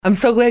I'm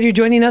so glad you're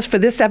joining us for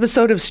this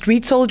episode of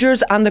Street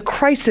Soldiers on the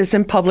crisis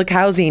in public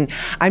housing.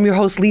 I'm your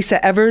host,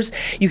 Lisa Evers.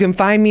 You can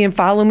find me and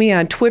follow me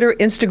on Twitter,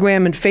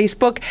 Instagram, and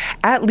Facebook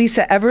at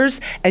Lisa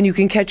Evers, and you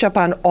can catch up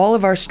on all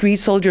of our Street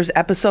Soldiers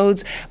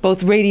episodes,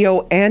 both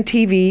radio and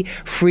TV,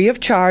 free of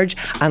charge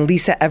on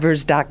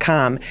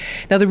lisaevers.com.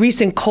 Now, the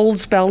recent cold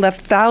spell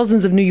left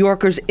thousands of New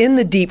Yorkers in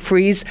the deep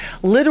freeze,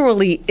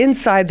 literally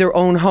inside their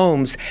own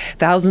homes.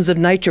 Thousands of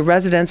NYCHA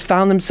residents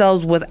found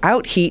themselves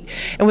without heat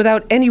and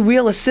without any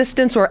real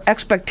assistance or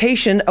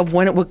expectation of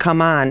when it would come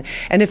on.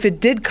 And if it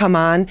did come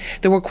on,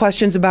 there were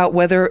questions about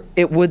whether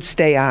it would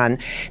stay on.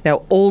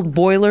 Now, old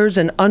boilers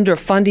and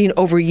underfunding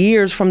over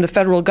years from the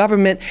federal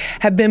government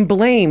have been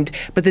blamed,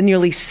 but the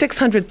nearly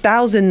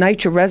 600,000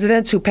 NYCHA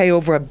residents who pay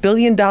over $1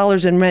 billion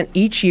in rent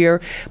each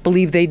year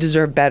believe they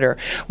deserve better.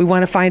 We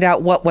want to find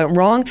out what went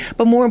wrong,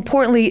 but more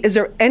importantly, is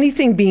there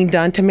anything being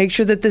done to make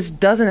sure that this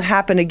doesn't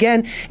happen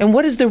again? And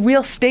what is the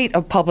real state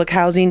of public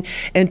housing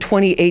in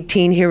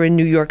 2018 here in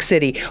New York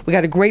City? We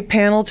got a great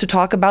panel to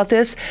talk about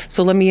this,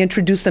 so let me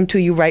introduce them to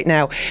you right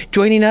now.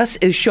 Joining us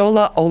is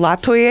Shola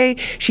Olatoye.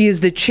 She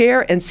is the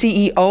chair and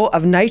CEO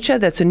of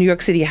NYCHA, that's the New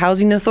York City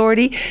Housing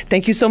Authority.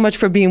 Thank you so much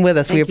for being with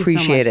us. We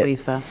appreciate it. Thank you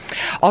so much,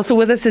 Lisa. Also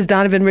with us is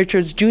Donovan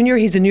Richards Jr.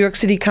 He's a New York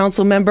City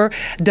Council member,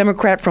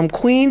 Democrat from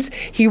Queens.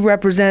 He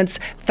represents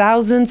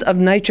thousands of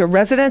NYCHA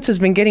residents, has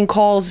been getting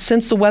calls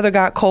since the weather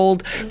got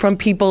cold from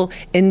people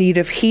in need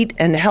of heat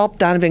and help.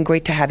 Donovan,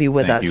 great to have you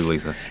with us. Thank you,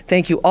 Lisa.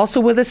 Thank you. Also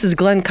with us is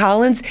Glenn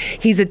Collins.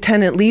 He's a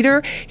tenant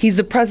leader. He's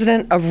the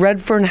president of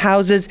Redfern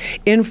Houses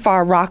in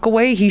Far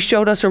Rockaway. He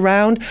showed us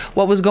around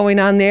what was going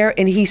on there,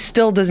 and he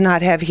still does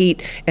not have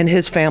heat in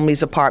his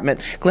family's apartment.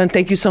 Glenn,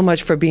 thank you so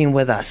much for being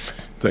with us.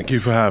 Thank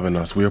you for having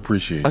us. We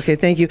appreciate it. Okay,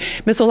 thank you.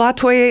 Ms.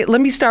 Olatoye, let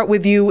me start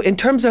with you. In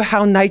terms of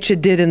how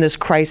NYCHA did in this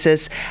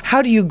crisis,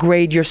 how do you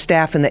grade your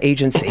staff in the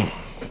agency?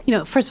 You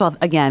know, first of all,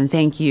 again,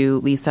 thank you,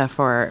 Lisa,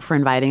 for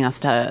inviting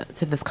us to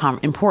this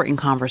important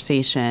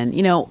conversation.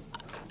 You know,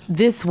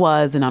 this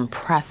was an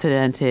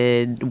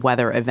unprecedented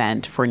weather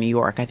event for New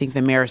York. I think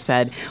the mayor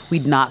said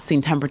we'd not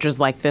seen temperatures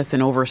like this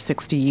in over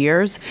 60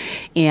 years.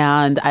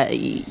 And,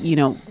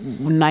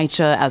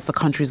 NYCHA, as the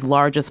country's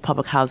largest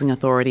public housing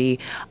authority,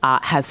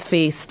 has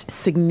faced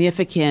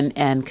significant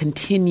and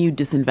continued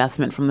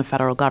disinvestment from the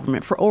federal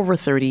government for over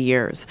 30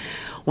 years.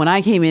 When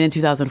I came in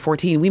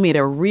 2014, we made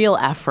a real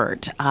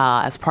effort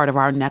as part of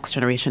our Next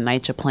Generation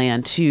NYCHA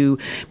plan to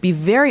be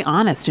very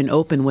honest and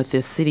open with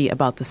this city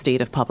about the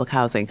state of public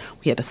housing.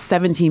 We had a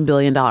 $17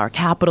 billion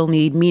capital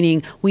need,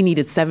 meaning we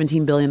needed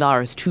 $17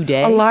 billion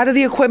today. A lot of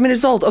the equipment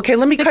is old. Okay,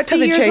 let me cut to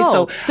the chase.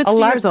 So 60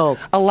 years old.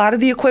 A lot of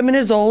the equipment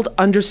is old,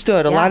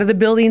 understood. A lot of the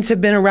buildings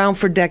have been around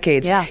for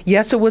decades. Yeah.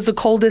 Yes, it was the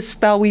coldest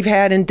spell we've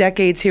had in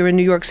decades here in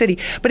New York City,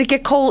 but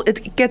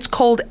it gets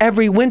cold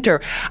every winter.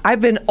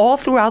 I've been all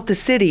throughout the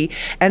city,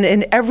 and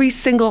in every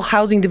single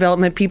housing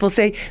development, people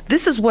say,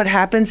 this is what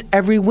happens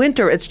every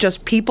winter. It's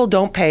just people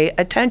don't pay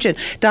attention.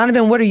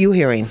 Donovan, what are you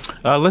hearing?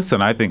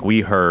 Listen, I think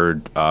we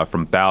heard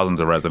from thousands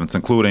of residents,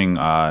 including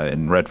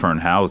in Redfern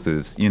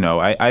Houses. You know,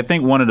 I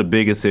think one of the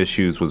biggest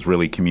issues was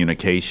really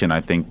communication.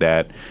 I think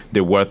that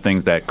there were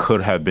things that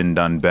could have been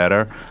done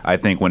better. I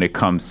think when it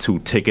comes to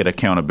ticket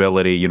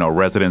accountability, you know,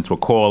 residents were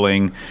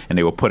calling and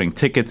they were putting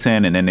tickets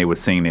in and then they were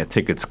seeing their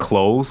tickets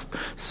closed.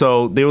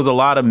 So there was a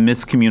lot of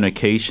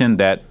miscommunication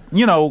that,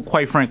 you know,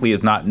 quite frankly,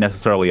 is not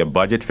necessarily a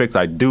budget fix.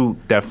 I do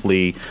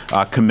definitely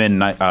commend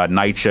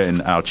NYCHA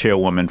and our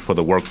chairwoman for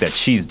the work that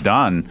she's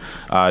done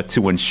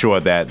to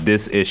ensure that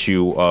this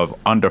issue of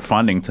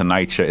underfunding to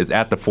NYCHA is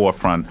at the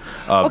forefront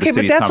of the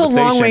city's conversation. Okay, but that's a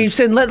long range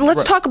thing.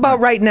 Let's talk about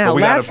right now.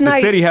 The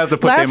city has to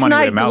put their money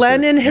where their mouth is.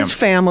 Glenn and his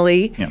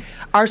family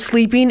are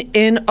sleeping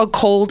in a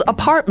cold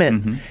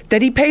apartment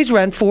that he pays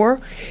rent for.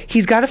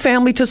 He's got a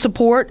family to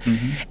support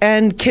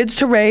and kids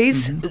to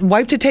raise,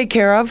 wife to take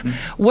care of.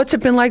 What's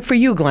it been like for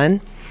you, Glenn?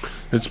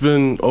 It's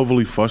been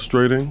overly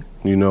frustrating,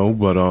 you know,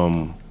 but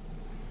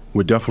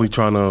we're definitely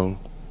trying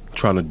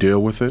to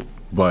deal with it.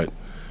 But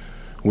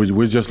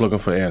we're just looking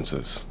for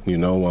answers. You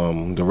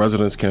know, the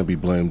residents can't be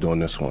blamed on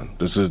this one.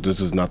 This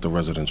is not the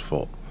residents'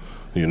 fault.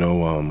 You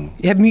know,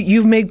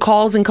 you've made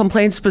calls and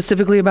complaints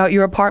specifically about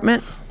your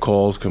apartment?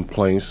 Calls,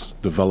 complaints,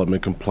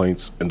 development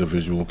complaints,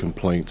 individual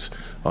complaints,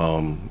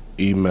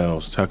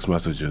 emails, text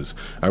messages,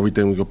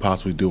 everything we could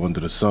possibly do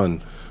under the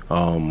sun.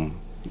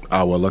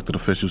 Our elected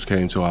officials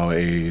came to our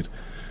aid.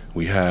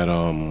 We had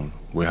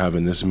we're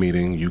having this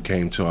meeting. You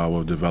came to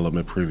our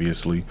development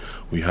previously.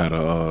 We had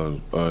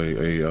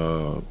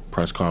a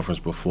press conference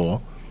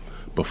before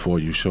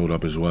you showed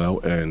up as well,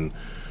 and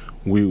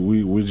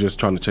we're just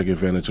trying to take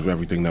advantage of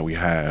everything that we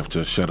have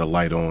to shed a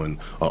light on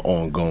an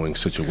ongoing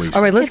situation.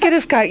 All right, let's get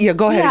this guy. Yeah,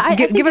 go ahead.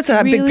 Give us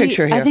a big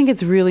picture here. I think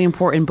it's really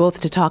important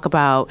both to talk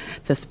about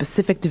the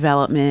specific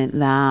development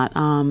that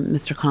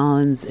Mr.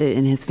 Collins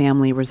and his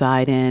family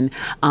reside in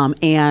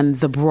and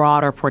the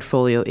broader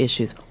portfolio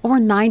issues. Over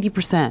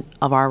 90%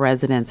 of our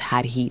residents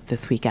had heat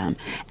this weekend.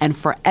 And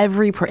for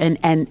every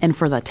and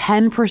for the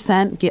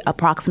 10%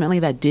 approximately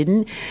that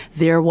didn't,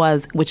 there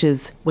was, which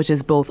is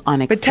both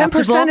unacceptable.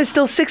 But 10% is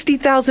still 60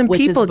 60,000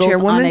 Which is people, both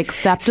Chairwoman.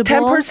 unacceptable.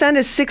 10%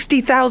 is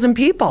 60,000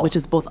 people. Which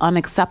is both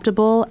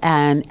unacceptable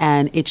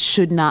and it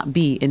should not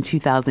be in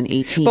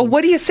 2018. But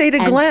what do you say to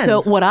Glenn? And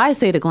so what I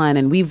say to Glenn,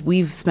 and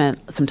we've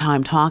spent some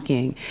time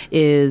talking,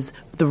 is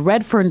the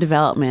Redfern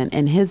development,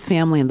 and his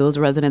family and those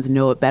residents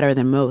know it better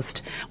than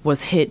most,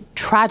 was hit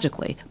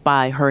tragically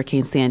by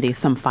Hurricane Sandy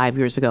some 5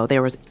 years ago.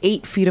 There was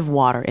 8 feet of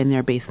water in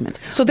their basements.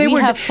 So they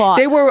were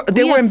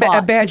in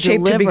bad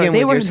shape to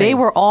begin with. They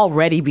were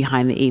already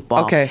behind the 8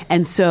 ball. Okay.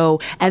 And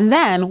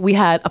then we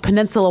had a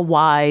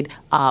peninsula-wide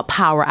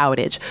power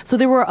outage. So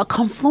there were a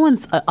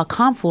confluence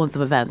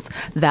of events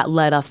that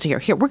led us to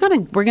here. We're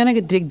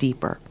gonna dig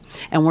deeper.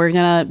 And we're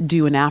gonna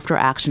do an after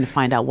action to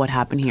find out what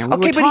happened here. We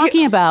were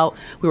talking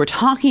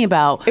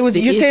about. It was.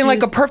 You're saying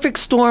like a perfect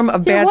storm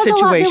of bad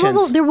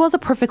situations. There was a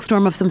perfect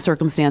storm of some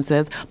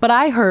circumstances. But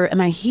I heard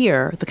and I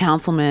hear the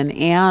councilman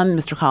and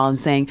Mr.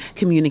 Collins saying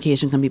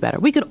communication can be better.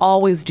 We could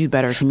always do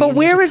better communication. But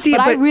where is the?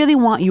 But I really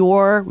want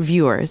your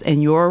viewers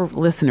and your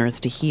listeners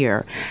to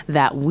hear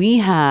that we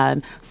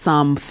had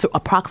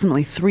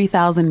approximately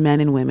 3,000 men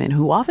and women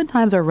who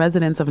oftentimes are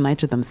residents of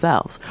NYCHA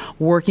themselves,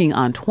 working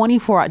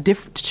 24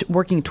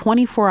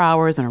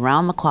 hours and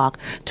around the clock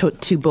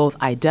to both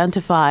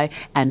identify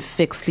and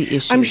fix the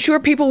issue. I'm sure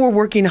people were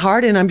working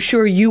hard, and I'm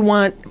sure you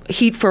want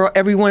heat for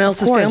everyone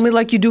else's family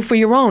like you do for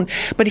your own.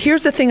 But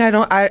here's the thing I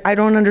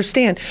don't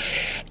understand.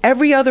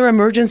 Every other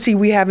emergency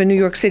we have in New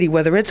York City,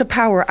 whether it's a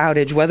power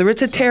outage, whether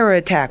it's a terror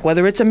attack,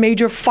 whether it's a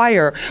major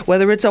fire,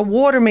 whether it's a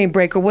water main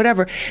break or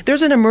whatever,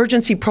 there's an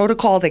emergency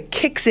protocol that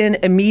kicks in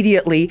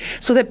immediately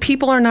so that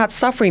people are not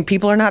suffering.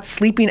 People are not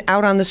sleeping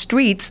out on the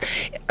streets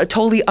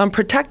totally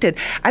unprotected.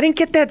 I didn't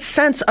get that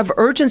sense of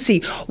urgency.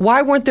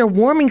 Why weren't there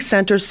warming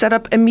centers set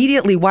up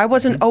immediately? Why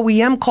wasn't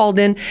OEM called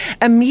in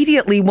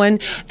immediately when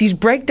these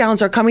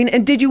breakdowns are coming?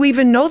 And did you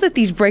even know that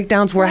these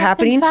breakdowns were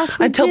happening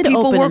until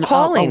people were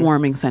calling? A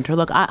warming center.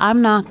 Look,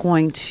 I'm not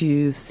going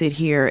to sit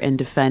here and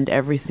defend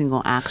every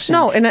single action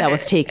that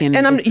was taken.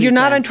 And you're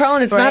not on trial,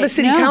 and it's not a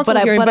city council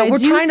hearing, but we're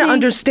trying to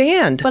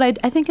understand. But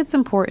I think it's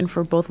important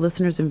for both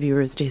listeners and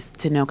viewers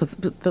to know, because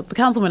the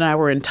councilman and I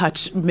were in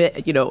touch,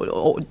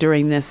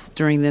 during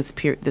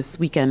this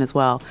weekend as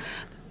well.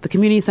 The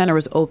community center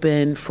was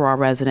open for our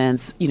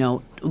residents,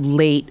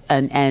 late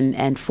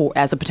and for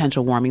as a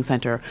potential warming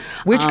center.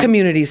 Which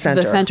community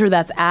center? The center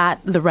that's at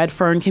the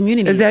Redfern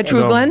community. Is that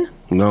true, Glenn?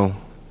 No,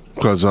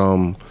 because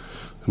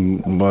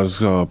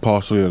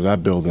partially of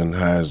that building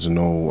has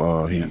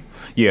no heat.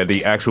 Yeah,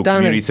 the actual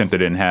community center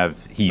didn't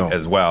have heat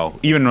as well.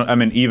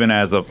 Even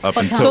as up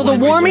until. So the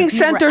warming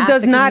center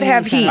does not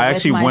have heat. I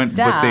actually went with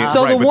the.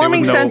 So the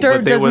warming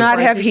center does not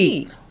have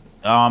heat.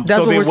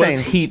 So there was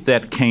heat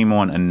that came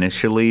on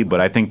initially, but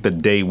I think the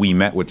day we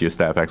met with your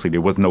staff, actually, there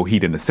was no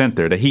heat in the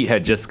center. The heat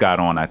had just got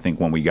on, I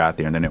think, when we got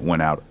there, and then it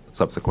went out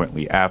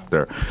subsequently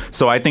after.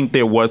 So I think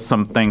there was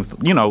some things,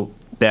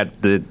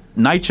 that the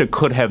NYCHA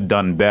could have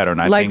done better.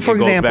 And I think for it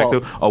goes example,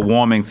 back to a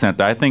warming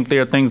center. I think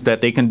there are things that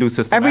they can do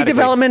systematically. Every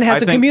development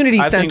has a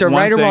community center,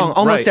 right or wrong.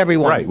 Almost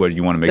everyone. Right, where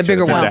you want to make sure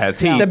the center has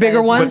heat. The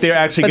bigger ones? But they're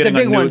actually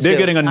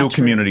getting a new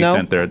community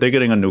center. They're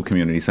getting a new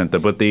community center.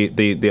 But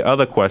the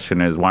other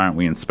question is, why aren't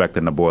we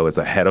inspecting the boilers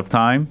ahead of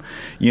time?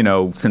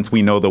 Since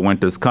we know the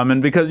winter's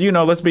coming. Because,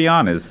 let's be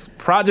honest,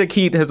 Project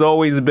Heat has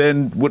always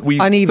been what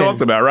we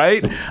talked about,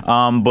 right?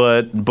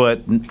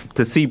 But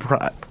to see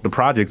the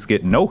projects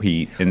get no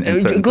heat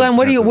Glenn,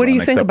 what do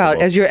you think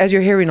about as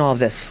you're hearing all of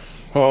this?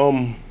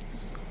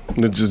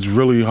 It's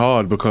really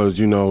hard because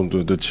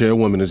the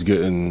chairwoman is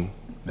getting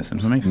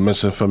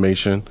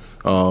misinformation.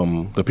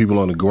 The people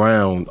on the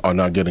ground are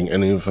not getting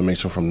any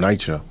information from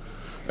NYCHA,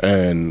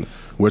 and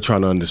we're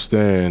trying to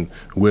understand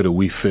where do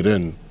we fit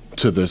in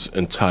to this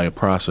entire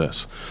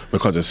process,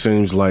 because it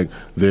seems like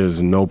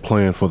there's no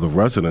plan for the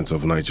residents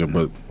of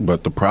NYCHA,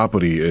 but the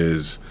property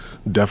is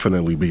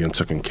definitely being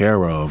taken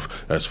care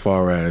of as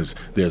far as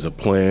there's a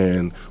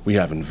plan, we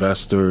have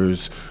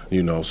investors,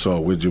 so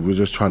we're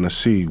just trying to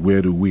see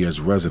where do we as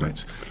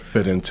residents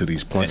fit into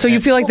these plans. So you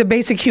feel like the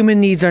basic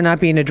human needs are not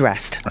being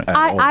addressed? Right.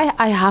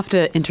 I have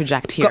to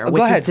interject here,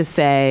 which is to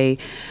say,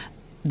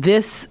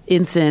 this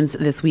instance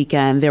this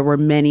weekend, there were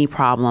many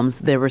problems.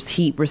 There was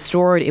heat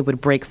restored. It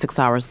would break 6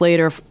 hours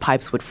later.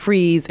 Pipes would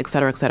freeze, et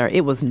cetera, et cetera.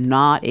 It was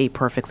not a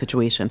perfect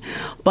situation.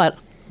 But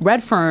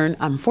Redfern,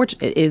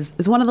 unfortunately, is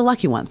one of the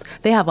lucky ones.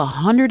 They have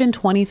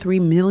 $123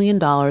 million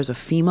of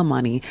FEMA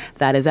money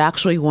that is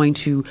actually going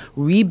to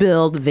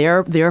rebuild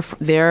their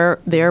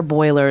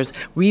boilers,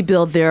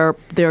 rebuild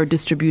their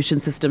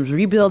distribution systems,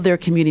 rebuild their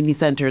community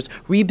centers,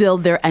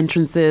 rebuild their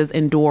entrances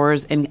and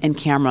doors and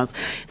cameras.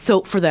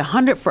 So for those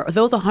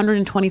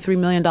 $123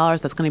 million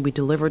that's going to be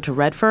delivered to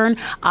Redfern,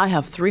 I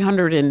have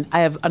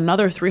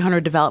another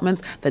 300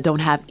 developments that don't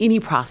have any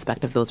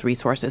prospect of those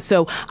resources.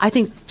 So I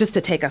think just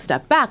to take a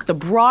step back, the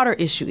broader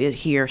issue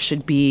here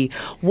should be,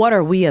 what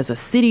are we as a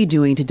city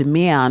doing to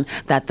demand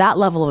that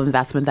level of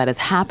investment that is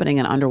happening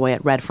and underway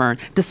at Redfern,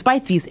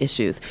 despite these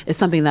issues, is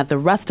something that the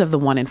rest of the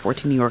 1 in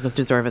 14 New Yorkers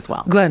deserve as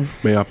well. Glenn.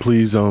 May I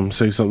please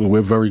say something?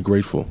 We're very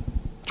grateful.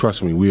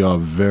 Trust me, we are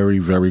very,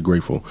 very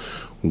grateful.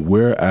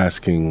 We're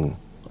asking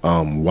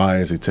Why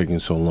is it taking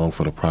so long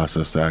for the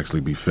process to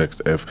actually be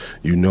fixed? If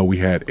you know we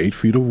had 8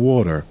 feet of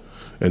water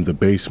in the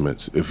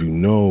basements, if you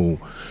know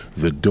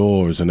the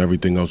doors and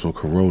everything else were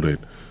corroded,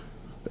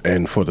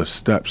 and for the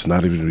steps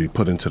not even to be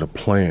put into the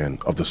plan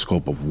of the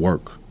scope of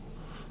work,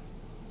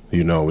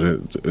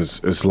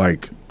 it's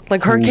like...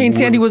 Like Hurricane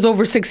Sandy was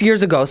over 6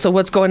 years ago. So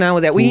what's going on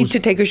with that? We need to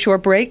take a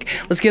short break.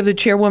 Let's give the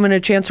chairwoman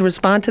a chance to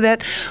respond to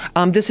that.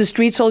 This is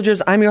Street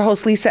Soldiers. I'm your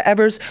host, Lisa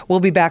Evers.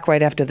 We'll be back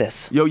right after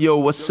this. Yo,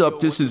 what's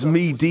up? This is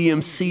me,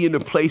 DMC, in the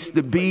place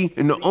to be.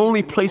 And the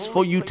only place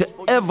for you to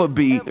ever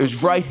be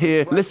is right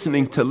here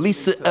listening to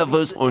Lisa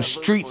Evers on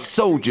Street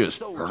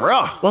Soldiers.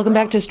 Rah! Welcome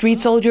back to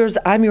Street Soldiers.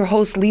 I'm your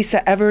host,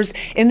 Lisa Evers.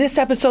 In this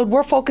episode,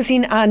 we're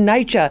focusing on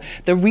NYCHA,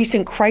 the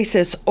recent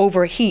crisis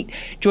over heat.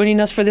 Joining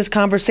us for this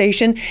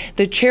conversation,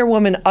 the chairwoman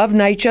of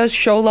NYCHA,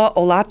 Shola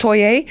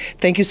Olatoye.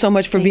 Thank you so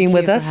much for being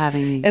with us. Thank you for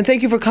having me. And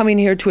thank you for coming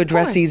here to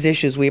address these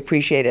issues. We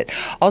appreciate it.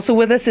 Also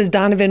with us is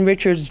Donovan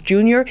Richards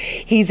Jr.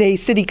 He's a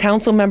city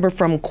council member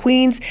from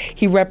Queens.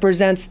 He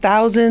represents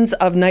thousands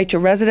of NYCHA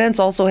residents,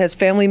 also has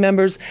family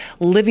members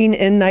living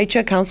in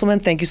NYCHA. Councilman,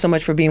 thank you so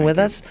much for being with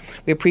us.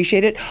 We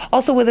appreciate it.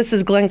 Also with us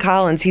is Glenn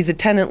Collins. He's a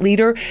tenant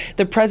leader,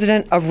 the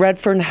president of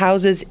Redfern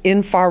Houses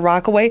in Far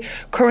Rockaway,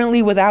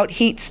 currently without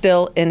heat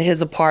still in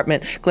his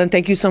apartment. Glenn,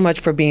 thank you so much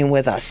for being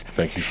with us.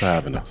 Thank you for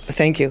having us.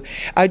 Thank you.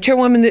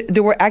 Chairwoman,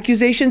 there were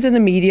accusations in the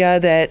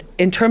media that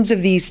in terms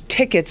of these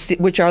tickets,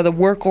 which are the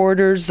work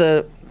orders,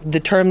 the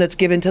term that's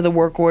given to the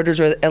work orders,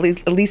 or at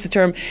least the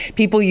term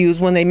people use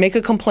when they make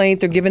a complaint,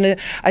 they're given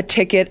a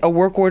ticket, a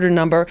work order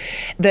number,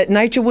 that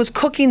NYCHA was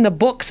cooking the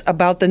books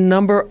about the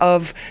number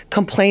of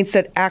complaints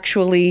that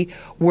actually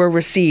were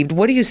received.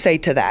 What do you say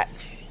to that?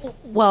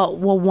 Well,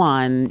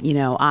 one,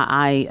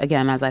 I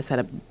again, as I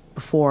said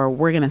before,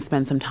 we're going to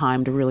spend some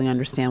time to really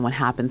understand what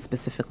happened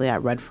specifically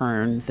at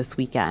Redfern this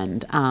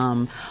weekend.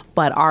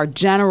 But our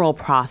general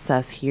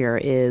process here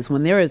is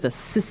when there is a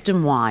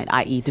system-wide,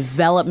 i.e.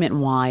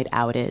 development-wide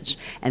outage,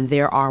 and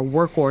there are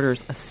work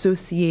orders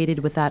associated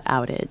with that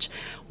outage,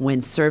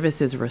 when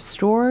service is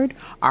restored,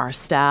 our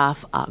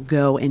staff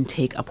go and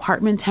take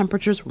apartment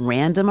temperatures,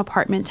 random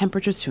apartment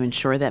temperatures, to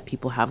ensure that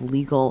people have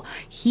legal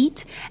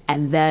heat.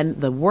 And then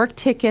the work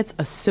tickets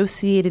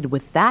associated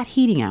with that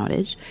heating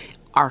outage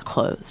are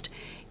closed.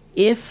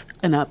 If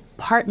an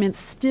apartment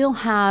still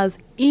has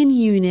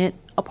in-unit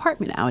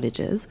apartment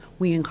outages,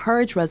 we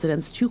encourage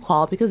residents to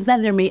call, because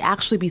then there may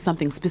actually be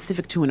something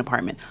specific to an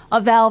apartment. A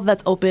valve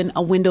that's open,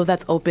 a window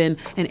that's open,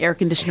 an air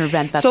conditioner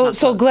vent that's not closed.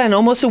 So Glenn,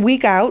 almost a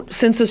week out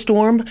since the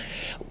storm,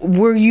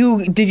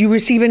 did you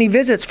receive any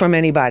visits from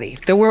anybody?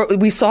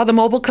 We saw the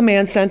mobile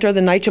command center,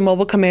 the NYCHA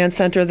mobile command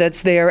center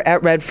that's there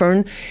at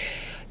Redfern.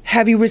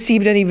 Have you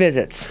received any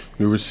visits?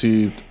 We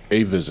received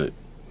a visit.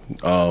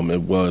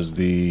 It was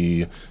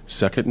the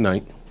second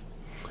night,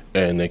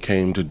 and they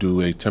came to do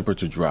a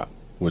temperature drop,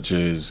 which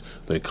is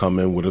they come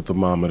in with a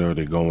thermometer,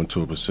 they go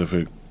into a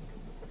specific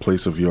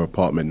place of your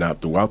apartment,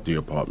 not throughout the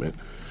apartment,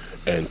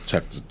 and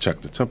check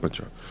the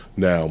temperature.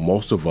 Now,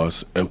 most of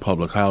us in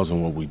public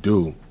housing, what we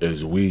do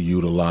is we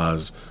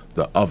utilize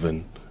the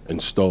oven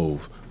and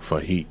stove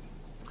for heat.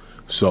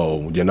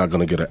 So you're not going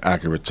to get an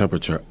accurate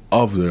temperature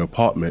of the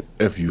apartment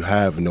if you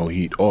have no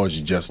heat, or is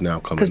you just now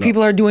coming up. Because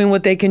people are doing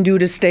what they can do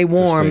to stay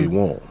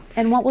warm.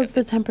 And what was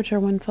the temperature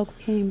when folks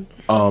came?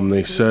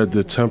 They said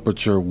the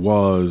temperature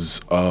was,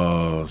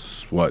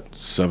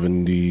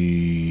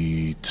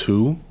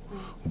 72?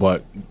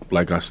 But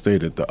like I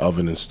stated, the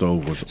oven and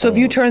stove was So if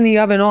you turn the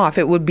oven off,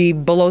 it would be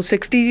below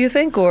 60, do you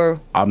think? Or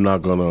I'm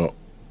not going to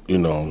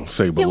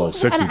say below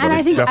 60, but it's definitely going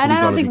to be cold. And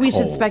I don't think we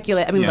should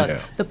speculate. I mean, look,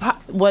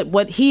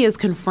 what he is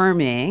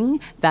confirming,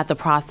 that the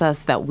process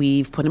that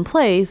we've put in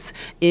place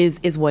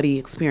is what he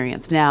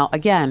experienced. Now,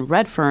 again,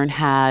 Redfern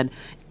had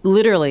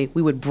literally,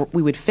 we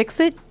would fix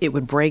it, it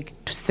would break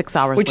 6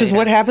 hours Which later. is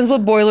what happens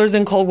with boilers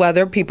in cold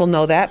weather. People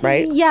know that,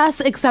 right?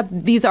 Yes,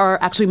 except these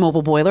are actually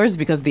mobile boilers,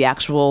 because the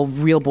actual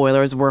real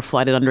boilers were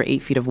flooded under 8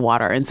 feet of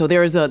water. And so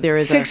there is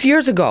 6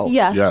 years ago.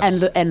 Yes.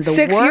 Yes. And the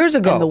 6 years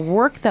ago. And the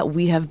work that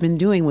we have been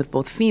doing with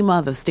both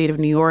FEMA, the state of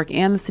New York,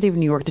 and the city of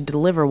New York to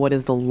deliver what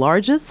is the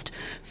largest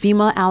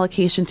FEMA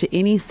allocation to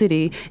any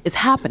city is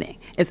happening.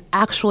 It's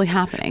actually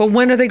happening. But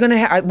when are they going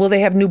to will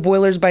they have new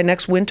boilers by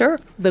next winter?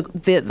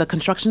 The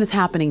construction is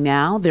happening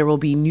now. There will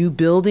be new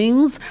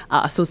buildings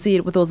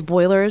associated with those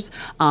boilers.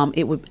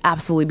 It would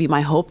absolutely be my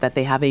hope that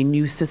they have a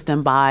new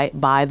system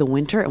by the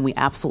winter, and we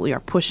absolutely are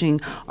pushing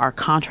our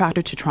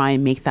contractor to try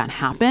and make that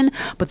happen.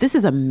 But this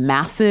is a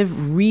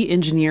massive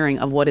re-engineering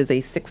of what is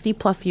a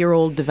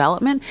 60-plus-year-old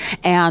development,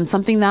 and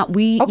something that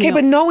we...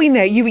 But knowing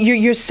that,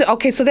 you're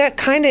okay, so that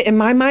kind of, in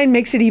my mind,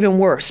 makes it even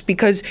worse,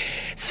 because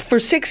for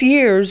 6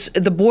 years,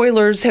 the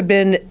boilers have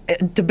been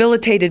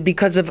debilitated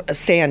because of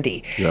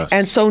Sandy. Yes.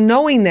 And so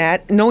knowing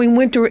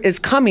winter winter is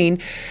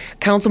coming,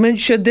 Councilman,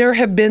 should there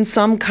have been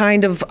some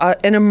kind of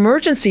an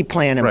emergency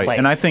plan in place?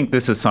 And I think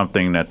this is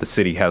something that the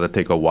city has to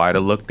take a wider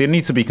look. There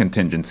needs to be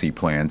contingency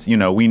plans. You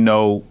know, we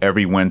know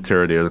every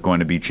winter there's going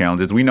to be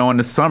challenges. We know in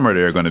the summer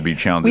there are going to be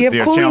challenges. We have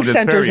there cooling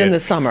centers in the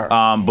summer.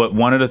 But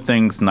one of the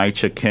things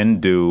NYCHA can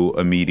do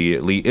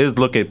immediately is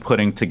look at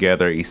putting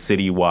together a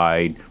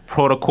citywide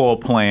protocol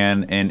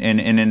plan, and in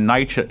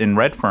NYCHA, in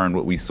Redfern,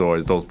 what we saw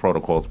is those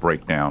protocols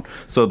break down.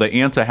 So the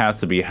answer has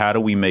to be, how do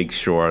we make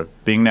sure,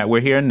 being that we're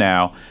here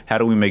now, how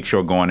do we make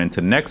sure going into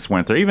next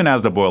winter, even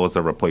as the boilers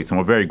are replaced, and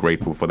we're very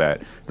grateful for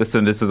that. This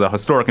is a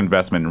historic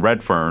investment in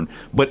Redfern.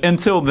 But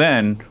until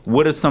then,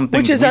 what is something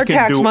which is we our can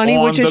tax do money,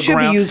 on which it should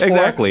ground? be used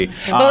Exactly.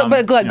 for.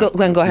 But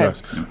Glenn, go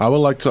ahead. Yes. I would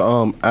like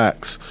to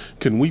ask,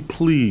 can we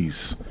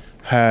please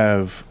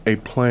have a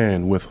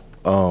plan with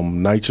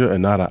NYCHA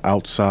and not an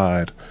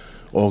outside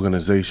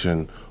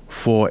organization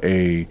for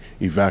a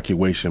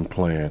evacuation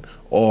plan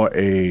or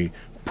a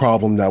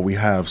problem that we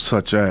have,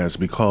 such as,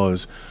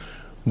 because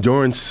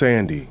during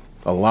Sandy,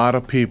 a lot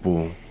of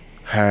people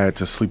had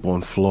to sleep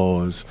on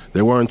floors.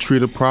 They weren't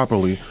treated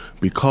properly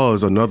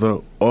because another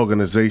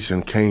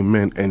organization came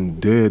in and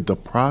did the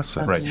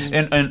process. Right.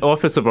 And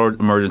Office of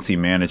Emergency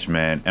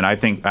Management, and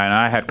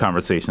I had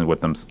conversations with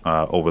them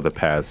over the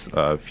past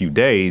few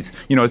days.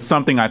 You know, it's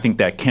something I think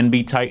that can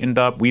be tightened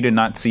up. We did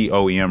not see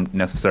OEM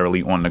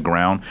necessarily on the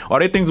ground. Are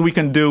there things we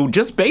can do?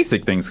 Just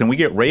basic things. Can we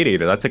get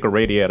radiators? I took a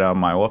radiator out of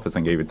my office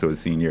and gave it to a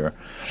senior.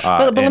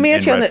 But let me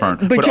ask you on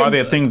that. But are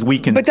there things we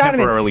can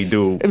temporarily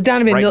do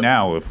right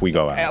now if we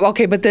go out?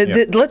 Okay, but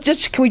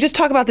can we just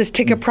talk about this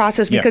ticket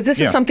process, because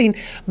this is something.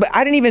 But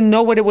I didn't even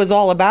know what it was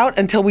all about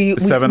until we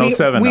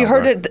 707 we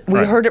heard it. We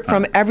heard it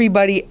from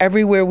everybody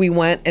everywhere we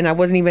went, and I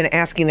wasn't even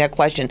asking that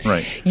question.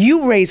 Right.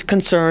 You raised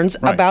concerns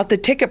about the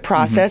ticket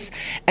process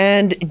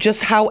and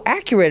just how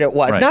accurate it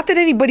was. Right. Not that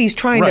anybody's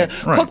trying to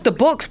cook the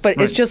books,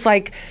 but it's just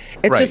like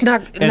just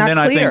not and then clear,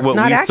 I think what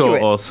not we accurate.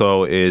 saw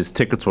also is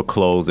tickets were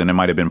closed, and it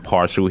might have been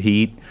partial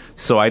heat.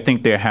 So I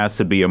think there has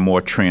to be a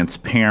more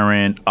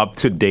transparent,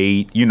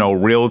 up-to-date,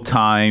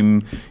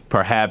 real-time,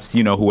 perhaps,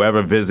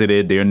 whoever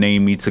visited, their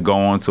name needs to go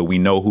on so we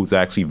know who's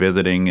actually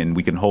visiting and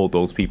we can hold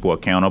those people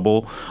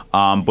accountable.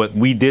 But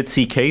we did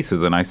see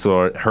cases, and I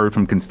heard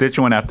from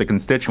constituent after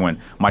constituent,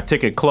 my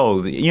ticket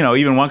closed.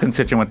 Even one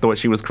constituent thought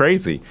she was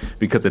crazy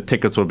because the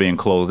tickets were being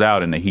closed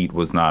out and the heat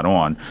was not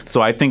on. So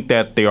I think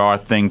that there are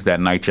things that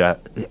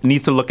NYCHA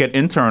needs to look at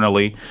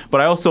internally, but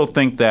I also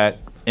think that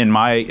in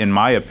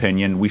my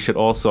opinion, we should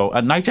also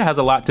NYCHA has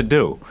a lot to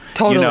do.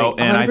 Totally,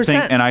 and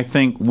 100%. I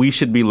think we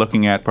should be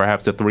looking at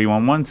perhaps the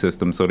 311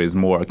 system so there's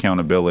more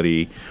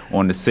accountability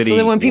on the city. So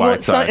that when people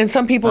side.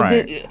 some people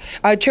did,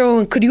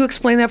 Chairwoman, could you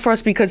explain that for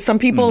us? Because some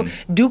people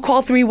do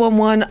call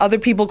 311, other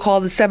people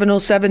call the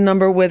 707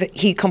 number with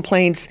heat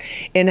complaints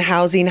in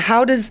housing.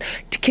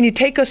 Can you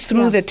take us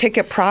through the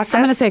ticket process?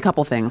 I'm going to say a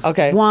couple things.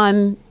 Okay.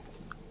 One,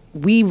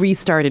 we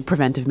restarted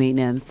preventive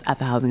maintenance at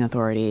the Housing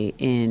Authority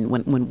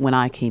when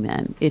I came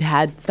in. It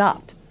had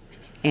stopped.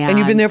 And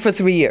you've been there for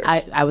 3 years.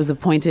 I was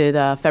appointed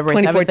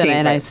February 7th,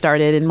 and I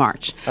started in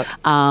March. Okay.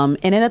 And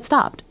it had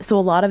stopped. So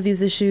a lot of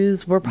these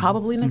issues were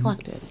probably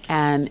neglected.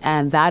 And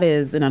that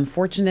is an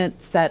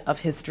unfortunate set of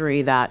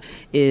history that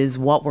is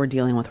what we're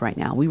dealing with right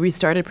now. We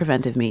restarted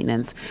preventive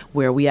maintenance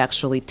where we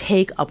actually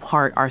take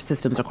apart our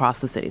systems across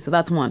the city. So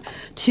that's one.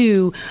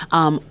 Two,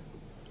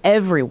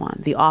 everyone,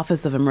 the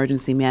Office of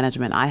Emergency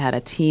Management, I had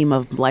a team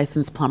of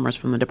licensed plumbers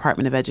from the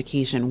Department of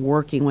Education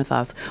working with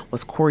us,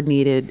 was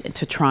coordinated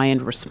to try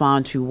and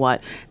respond to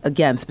what,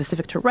 again,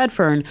 specific to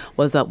Redfern,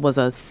 was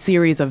a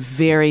series of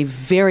very,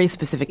 very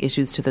specific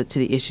issues to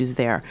the issues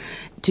there.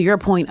 To your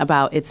point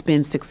about it's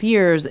been 6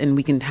 years, and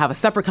we can have a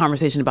separate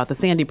conversation about the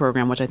Sandy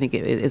program, which I think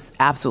is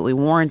absolutely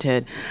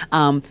warranted,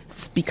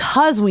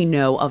 because we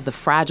know of the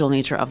fragile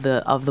nature of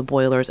the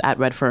boilers at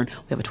Redfern.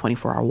 We have a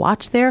 24-hour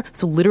watch there,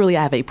 so literally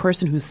I have a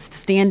person who's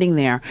standing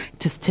there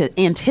to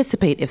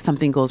anticipate if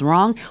something goes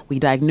wrong. We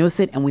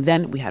diagnose it, and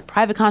we had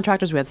private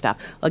contractors, we had staff.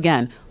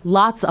 Again,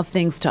 lots of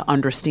things to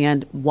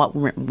understand what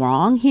went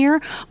wrong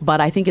here,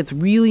 but I think it's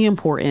really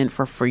important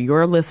for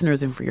your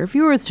listeners and for your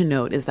viewers to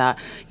note is that,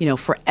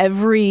 for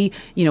every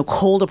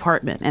cold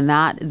apartment, and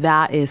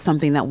that is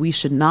something that we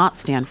should not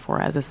stand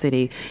for as a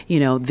city.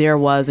 There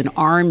was an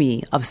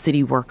army of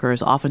city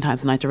workers,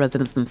 oftentimes NYCHA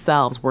residents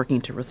themselves,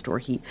 working to restore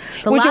heat.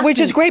 Which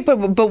is great,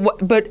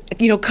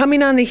 but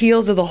coming on the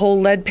heels of the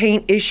whole lead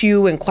paint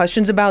issue and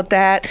questions about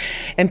that,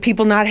 and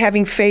people not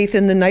having faith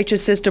in the NYCHA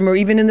system or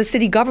even in the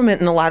city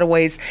government in a lot of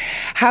ways,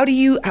 what do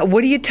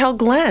you tell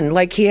Glenn?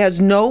 Like, he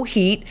has no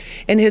heat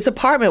in his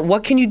apartment.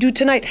 What can you do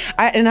tonight?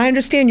 I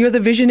understand you're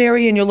the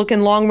visionary and you're looking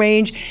long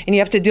range, and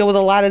you have to deal with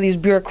a lot of these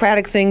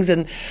bureaucratic things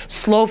and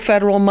slow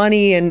federal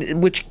money,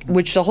 and which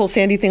the whole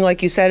Sandy thing,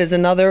 like you said, is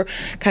another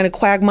kind of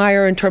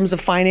quagmire in terms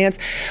of finance.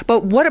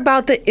 But what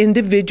about the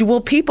individual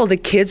people, the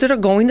kids that are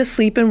going to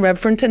sleep in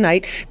Redfern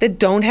tonight that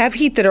don't have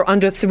heat, that are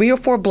under 3 or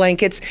 4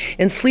 blankets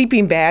and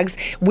sleeping bags,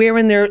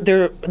 wearing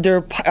their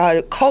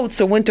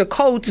coats or winter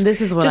coats this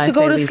is what just I to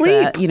go to Lisa.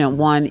 sleep. You know,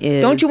 one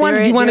is Don't you want?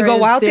 Do you want to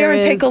go out there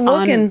and take a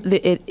look?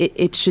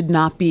 It should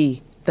not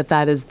be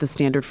that is the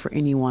standard for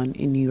anyone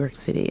in New York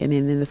City and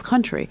in this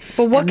country.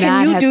 But what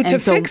can you do to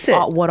fix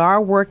it? What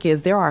our work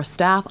is, there are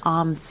staff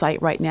on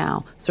site right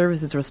now.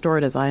 Services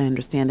Restored, as I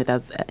understand it,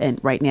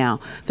 and right now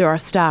there are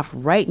staff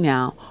right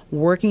now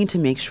working to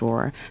make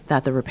sure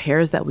that the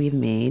repairs that we've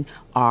made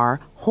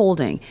are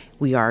holding.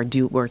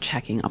 We're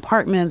checking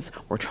apartments.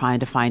 We're trying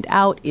to find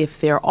out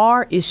if there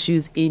are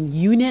issues in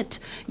unit,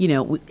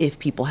 if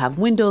people have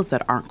windows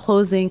that aren't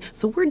closing.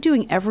 So we're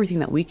doing everything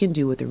that we can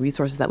do with the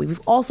resources that we've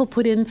also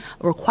put in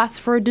requests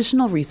for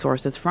additional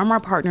resources from our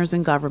partners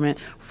in government,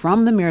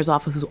 from the mayor's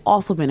office, who's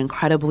also been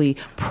incredibly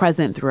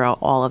present throughout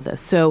all of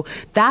this. So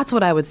that's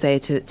what I would say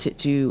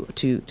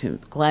to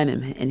Glenn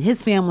and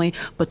his family,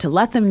 but to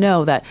let them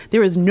know that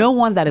there is no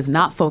one that is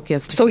not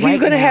focused. So he's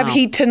going to have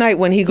heat tonight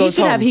when he goes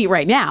home. He should have heat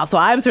right now. So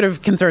I'm sort of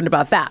concerned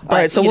about that. But, all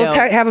right, so we'll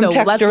have him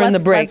text during the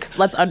break.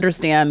 Let's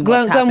understand.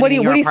 Glenn, what do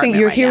you think?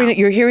 You're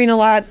hearing a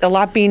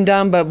lot being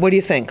done, but what do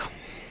you think?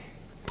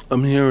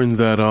 I'm hearing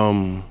that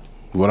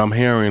what I'm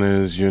hearing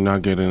is you're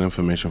not getting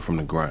information from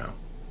the ground.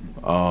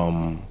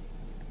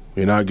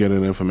 You're not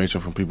getting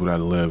information from people that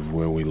live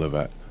where we live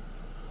at.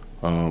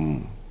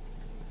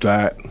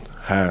 That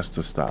has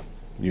to stop.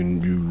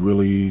 You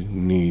really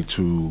need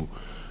to.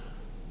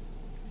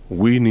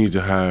 We need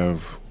to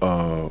have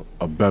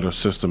a better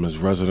system as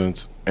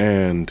residents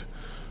and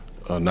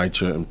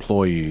NYCHA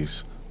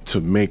employees to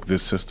make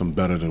this system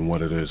better than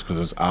what it is,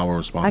 because it's our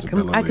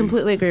responsibility. I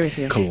completely agree with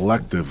you.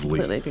 Collectively,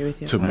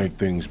 to make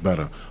things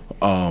better.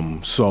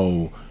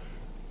 So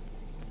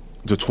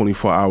the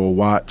 24-hour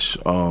watch,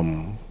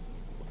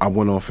 I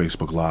went on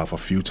Facebook Live a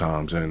few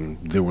times, and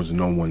there was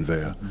no one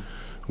there.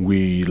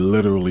 We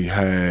literally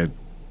had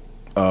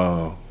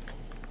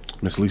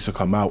Miss Lisa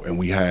come out, and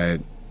we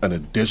had an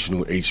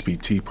additional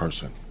HPT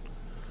person,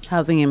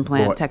 housing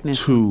implant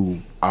technician,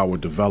 to our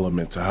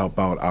development to help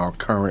out our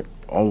current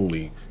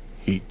only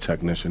heat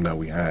technician that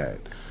we had.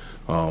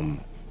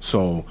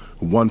 So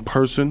one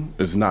person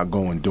is not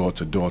going door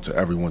to door to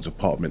everyone's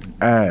apartment,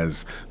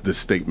 as the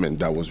statement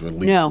that was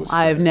released. No,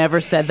 I have never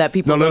said that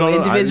people go to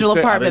individual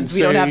apartments. We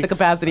don't have the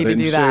capacity to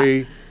do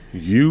that.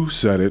 You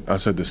said it. I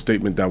said the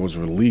statement that was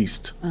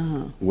released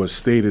was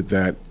stated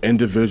that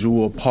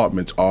individual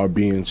apartments are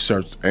being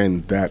searched,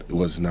 and that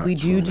was not true. We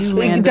do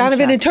random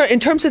Donovan, checks. in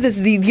terms of this,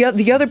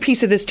 the other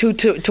piece of this too,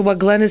 to what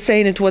Glenn is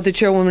saying and to what the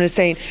chairwoman is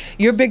saying,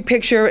 your big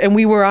picture, and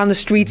we were on the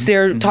streets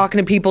there talking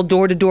to people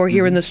door to door,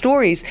 hearing the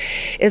stories,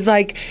 is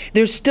like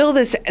there's still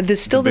this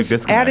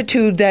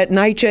attitude that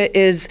NYCHA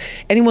is,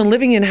 anyone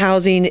living in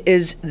housing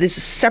is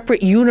this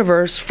separate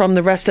universe from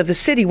the rest of the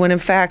city, when in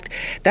fact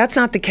that's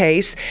not the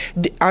case.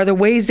 Are there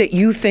ways that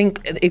you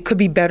think it could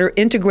be better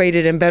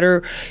integrated and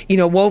better,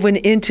 woven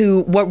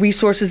into what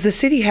resources the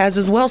city has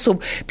as well,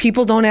 so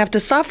people don't have to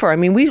suffer? I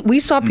mean, we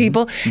saw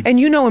people, and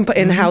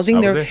in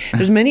housing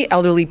there's many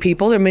elderly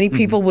people, there are many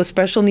people with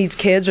special needs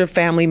kids or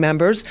family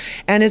members,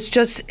 and it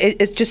just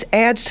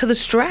adds to the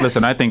stress.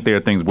 Listen, I think there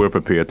are things we're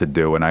prepared to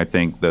do, and I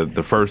think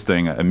the first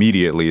thing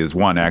immediately is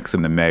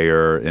asking the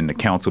mayor and the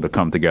council to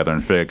come together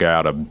and figure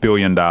out $1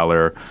 billion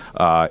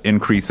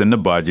increase in the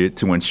budget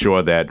to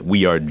ensure that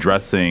we are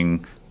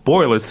addressing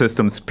boiler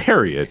systems,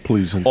 period.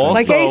 Please.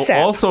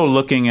 Also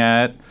looking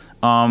at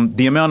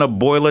the amount of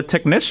boiler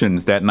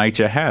technicians that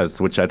NYCHA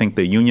has, which I think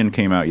the union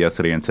came out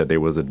yesterday and said there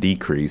was a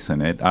decrease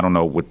in it. I don't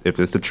know if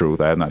it's the truth.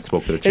 I have not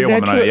spoken to the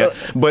chairwoman on it yet.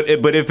 But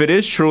if it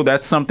is true,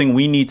 that's something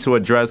we need to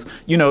address.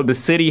 The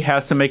city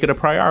has to make it a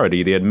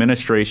priority. The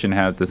administration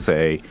has to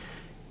say,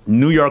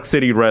 New York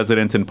City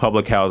residents in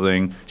public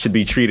housing should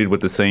be treated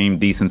with the same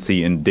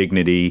decency and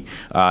dignity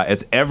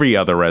as every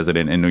other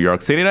resident in New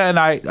York City. And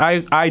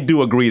I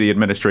do agree the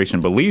administration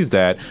believes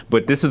that,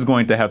 but this is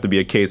going to have to be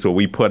a case where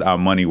we put our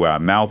money where our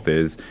mouth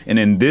is. And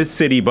in this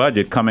city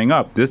budget coming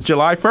up, this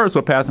July 1st,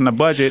 we're passing a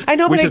budget. I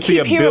know, we but should see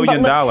 $1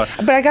 billion.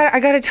 But I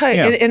got to tell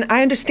you, and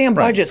I understand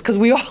budgets, because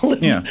we all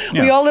live,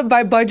 we all live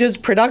by budgets,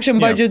 production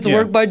budgets,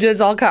 work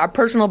budgets, all kind of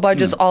personal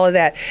budgets, all of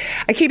that.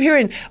 I keep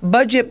hearing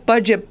budget,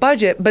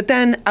 but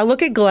then I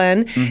look at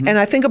Glenn and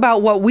I think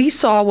about what we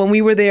saw when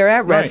we were there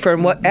at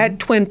Redfern, at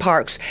Twin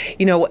Parks,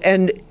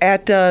 and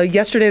at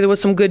yesterday there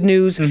was some good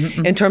news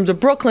in terms of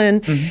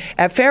Brooklyn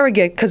at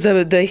Farragut, because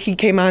he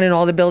came out in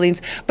all the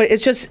buildings. But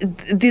it's just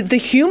the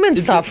human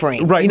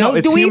suffering. Right.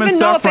 Do we even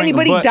know if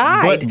anybody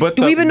died?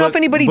 Do we even know if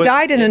anybody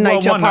died in a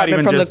NYCHA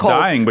apartment from the cold?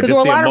 Dying, but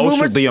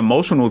just the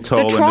emotional toll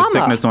and the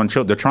sickness on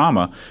children, the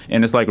trauma.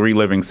 And it's like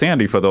reliving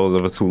Sandy for those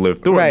of us who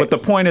lived through it. But the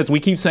point is, we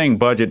keep saying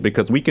budget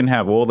because we can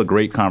have all the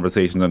great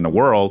conversations in the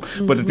world,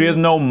 but if there's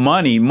no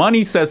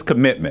money says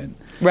commitment.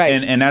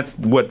 Right. And that's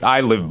what I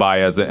live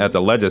by as a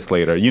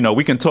legislator.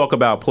 We can talk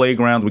about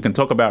playgrounds, we can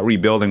talk about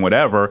rebuilding,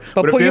 whatever.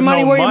 But if there's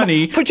no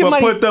money,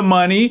 put the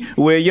money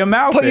where your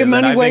mouth is. Put your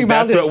money where your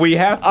mouth is. That's what we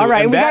have to. All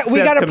right, we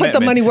got to put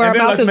the money where our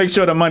mouth is. Let's make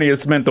sure the money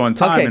is spent on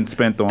time and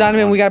spent on.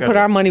 Donovan, we got to put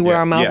our money where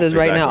our mouth is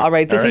right now. All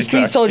right, this is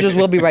Street Soldiers.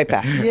 We'll be right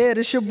back. Yeah,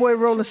 this your boy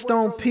Rolling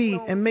Stone P,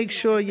 and make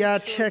sure y'all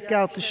check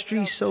out the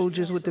Street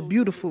Soldiers with the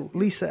beautiful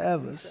Lisa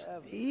Evers.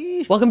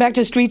 Welcome back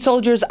to Street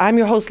Soldiers. I'm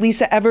your host,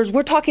 Lisa Evers.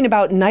 We're talking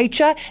about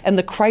NYCHA and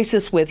the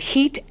crisis with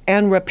heat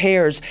and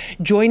repairs.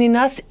 Joining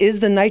us is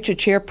the NYCHA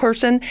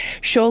chairperson,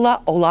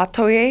 Shola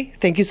Olatoye.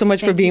 Thank you so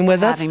much for being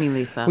with us. Thank you for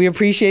having me, Lisa. We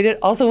appreciate it.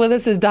 Also with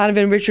us is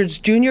Donovan Richards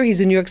Jr.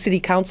 He's a New York City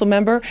Council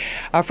member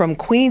from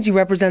Queens. He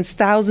represents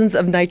thousands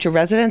of NYCHA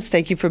residents.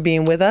 Thank you for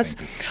being with us.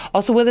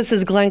 Also with us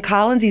is Glenn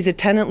Collins. He's a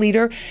tenant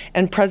leader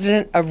and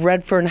president of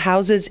Redfern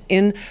Houses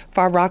in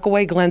Far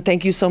Rockaway. Glenn,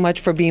 thank you so much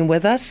for being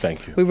with us.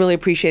 Thank you. We really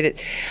appreciate it.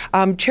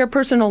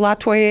 Chairperson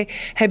Olatoye,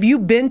 have you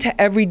been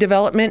to every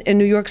development in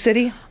New York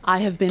City? I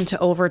have been to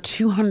over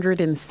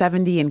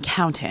 270 and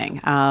counting.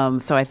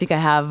 So I think I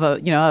have, I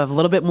have a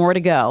little bit more to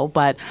go.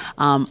 But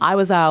I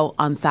was out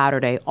on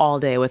Saturday all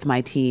day with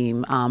my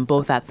team,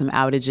 both at some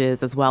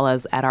outages as well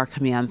as at our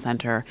command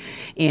center.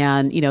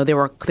 And there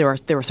were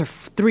sort of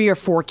 3 or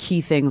 4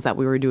 key things that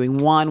we were doing.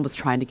 One was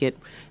trying to get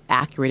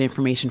accurate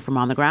information from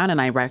on the ground, and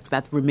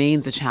that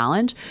remains a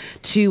challenge.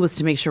 2 was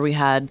to make sure we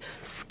had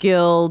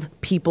skilled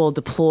people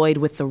deployed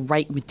with the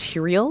right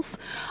materials.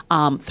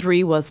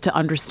 3 was to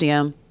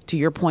understand, to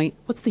your point,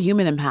 what's the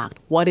human impact?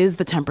 What is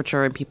the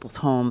temperature in people's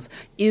homes?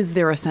 Is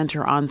there a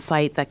center on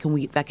site that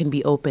can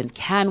be opened?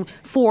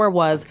 4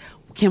 was,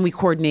 can we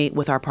coordinate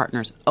with our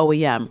partners,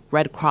 OEM,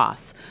 Red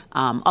Cross,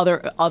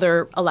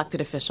 other elected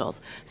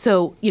officials?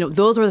 So,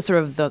 those were the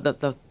sort of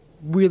the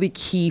really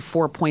key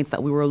 4 points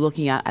that we were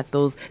looking at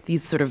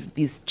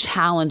these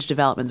challenge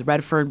developments,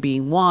 Redfern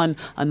being one,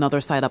 another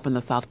site up in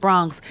the South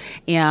Bronx.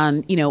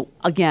 And,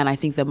 again, I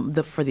think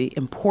for the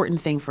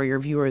important thing for your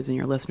viewers and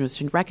your listeners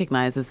to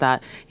recognize is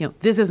that,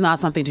 this is not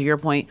something, to your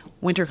point,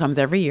 winter comes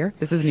every year.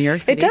 This is New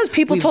York City. It does.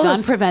 We've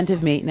done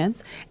preventive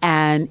maintenance,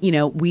 and,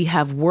 we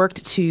have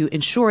worked to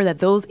ensure that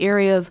those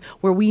areas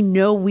where we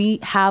know we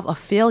have a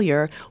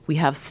failure, we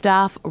have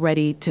staff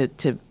ready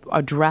to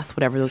address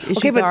whatever those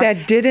issues are. Okay, but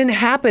that didn't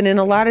happen in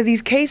a lot of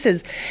these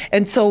cases.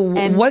 And so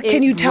what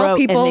can you tell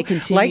people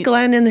like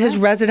Glenn and his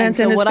residents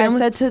and his family?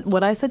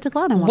 What I said to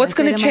Glenn. And what's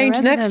going to change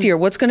next year?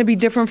 What's going to be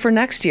different for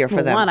next year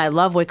for them? One, I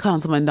love what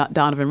Councilman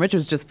Donovan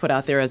Richards just put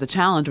out there as a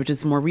challenge, which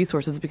is more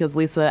resources, because,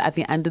 Lisa, at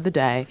the end of the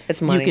day,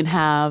 it's money. You can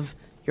have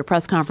your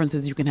press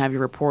conferences, you can have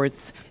your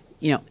reports.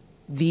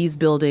 These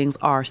buildings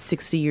are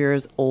 60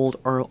 years old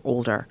or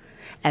older.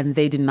 And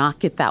they did not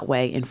get that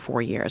way in 4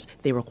 years.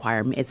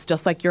 It's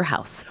just like your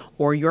house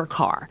or your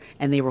car,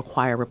 and they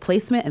require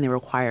replacement and they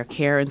require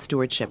care and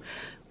stewardship.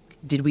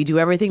 Did we do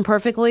everything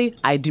perfectly?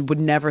 Would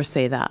never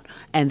say that.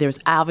 And there's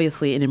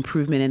obviously an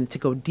improvement in to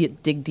go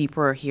dig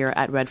deeper here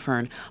at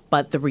Redfern.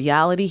 But the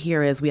reality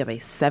here is we have a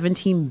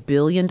 $17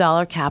 billion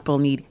capital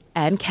need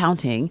and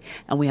counting,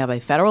 and we have a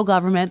federal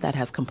government that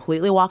has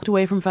completely walked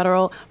away from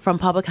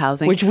public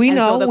housing, which we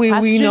know. So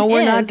we know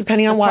we're not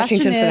depending on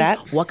Washington for that.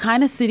 What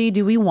kind of city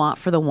do we want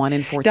for the 1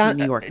 in 14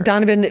 New Yorkers?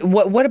 Donovan,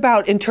 what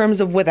about in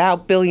terms of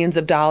without billions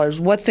of dollars?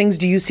 What things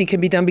do you see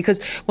can be done?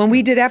 Because when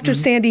we did after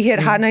Sandy hit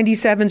Hot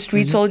 97,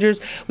 Street Soldiers,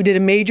 we did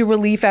a major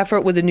relief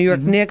effort with the New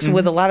York Knicks,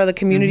 with a lot of the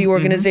community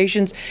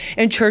organizations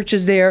and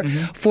churches there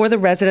for the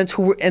residents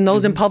who were in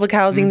those in public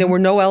housing. There were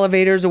no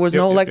elevators, there was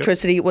no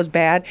electricity. It was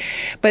bad,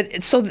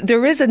 but so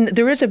there is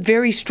a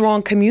very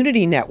strong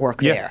community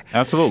network there.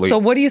 Absolutely. So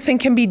what do you think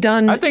can be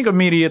done? I think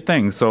immediate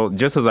things. So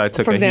just as I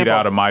took the heat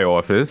out of my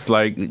office,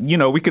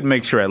 we could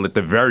make sure at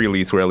the very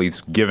least we're at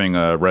least giving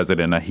a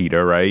resident a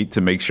heater, right?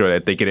 To make sure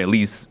that they can at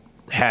least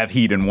have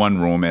heat in one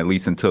room, at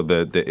least until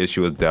the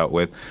issue is dealt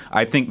with.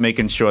 I think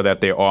making sure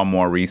that there are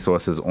more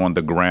resources on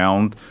the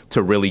ground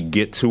to really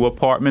get to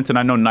apartments. And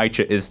I know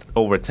NYCHA is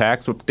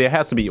overtaxed, but there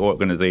has to be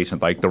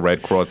organizations like the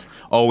Red Cross,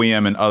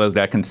 OEM, and others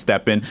that can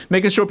step in,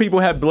 making sure people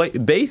have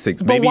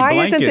basics. But maybe why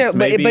blankets, isn't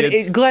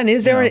there? Glenn,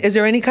 is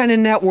there any kind of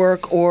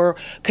network or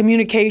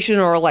communication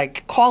or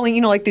like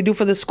calling? Like they do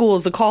for the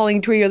schools, the calling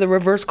tree or the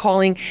reverse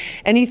calling,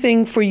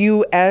 anything for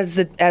you as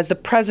the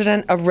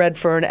president of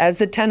Redfern, as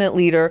the tenant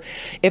leader,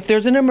 if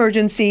there's an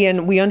emergency,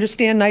 and we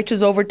understand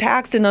NYCHA's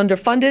overtaxed and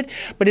underfunded,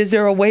 but is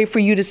there a way for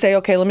you to say,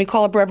 okay, let me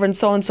call up Reverend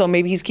so-and-so,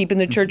 maybe he's keeping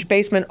the church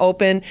basement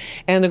open,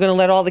 and they're going to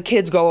let all the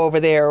kids go over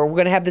there, or we're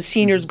going to have the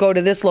seniors go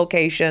to this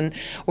location,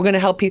 we're going to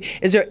help you.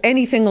 Is there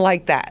anything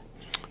like that?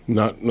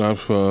 Not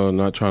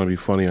trying to be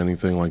funny or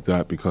anything like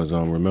that, because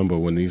remember,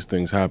 when these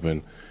things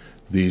happen,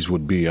 these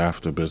would be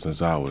after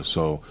business hours,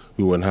 so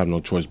we wouldn't have no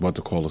choice but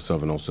to call the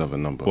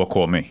 707 number. Or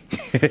call me.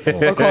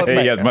 Or call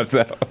yes,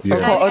 myself. Yeah.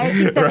 I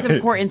think that's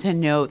important to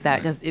note,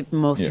 that because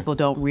most people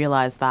don't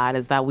realize that,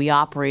 is that we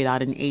operate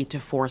on an 8 to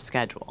 4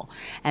 schedule.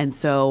 And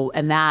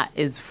that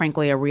is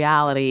frankly a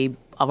reality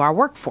of our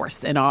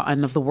workforce and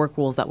of the work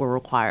rules that were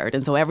required.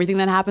 And so everything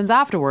that happens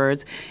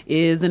afterwards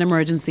is an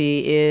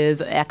emergency, is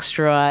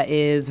extra,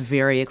 is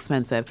very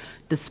expensive.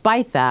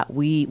 Despite that,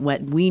 we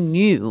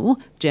knew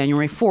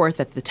January 4th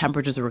that the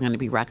temperatures were going to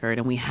be record,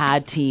 and we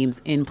had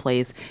teams in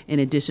place in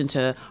addition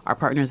to our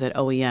partners at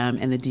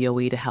OEM and the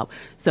DOE to help.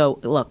 So,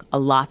 look,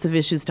 lots of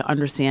issues to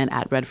understand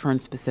at Redfern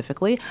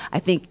specifically. I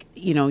think,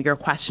 your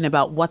question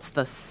about what's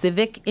the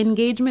civic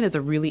engagement is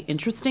a really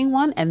interesting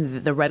one,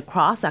 and the Red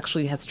Cross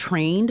actually has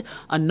trained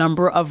a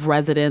number of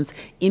residents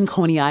in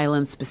Coney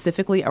Island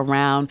specifically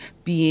around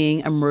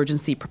being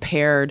emergency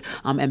prepared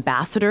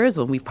ambassadors,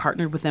 and we've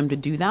partnered with them to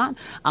do that.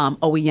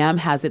 OEM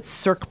has its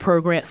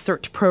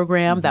CERT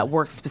program that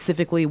works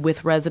specifically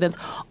with residents.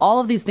 All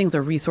of these things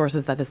are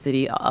resources that the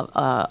city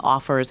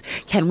offers.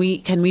 Can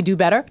we do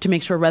better to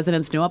make sure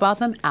residents know about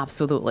them?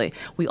 Absolutely.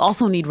 We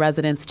also need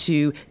residents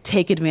to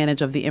take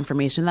advantage of the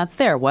information that's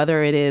there,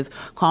 whether it is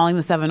calling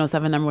the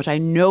 707 number, which I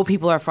know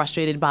people are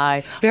frustrated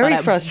by. Very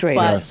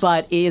frustrated.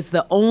 But is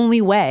the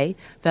only way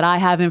that I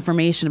have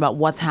information about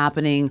what's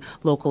happening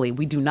locally.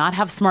 We do not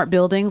have smart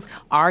buildings.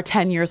 Our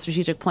 10-year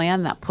strategic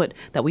plan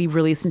that we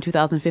released in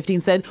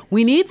 2015 said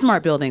we need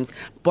smart buildings.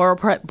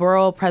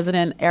 Borough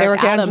President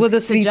Eric Adams with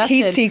these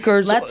heat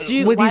seekers with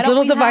these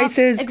little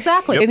devices in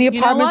the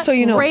apartments.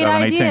 So great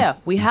idea.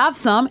 We have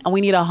some, and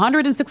we need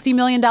 $160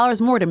 million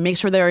more to make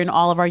sure they're in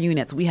all of our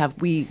units. We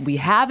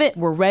have it.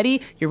 We're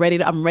ready. You're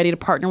ready. I'm ready to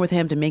partner with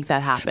him to make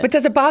that happen. But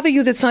does it bother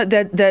you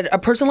that a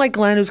person like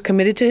Glenn, who's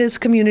committed to his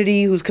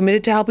community, who's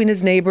committed to helping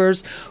his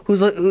neighbors,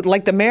 who's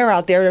like the mayor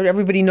out there,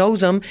 everybody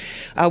knows him.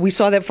 We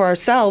saw that for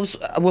ourselves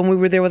when we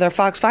were there with our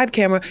Fox 5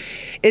 camera.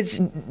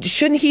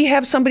 Shouldn't he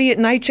have somebody at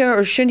NYCHA,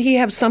 or shouldn't he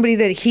have somebody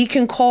that he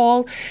can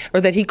call,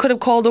 or that he could have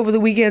called over the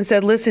weekend and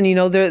said, listen,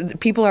 the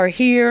people are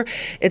here.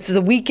 It's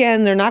the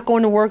weekend. They're not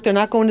going to work. They're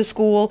not going to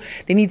school.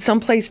 They need some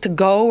place to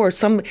go, or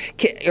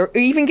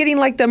even getting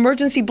like the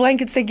emergency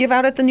blankets they give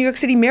out at the New York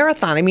City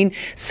Marathon. I mean,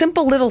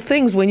 simple little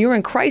things when you're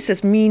in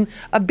crisis mean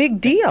a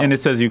big deal. And it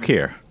says you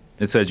care.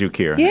 It says you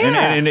care.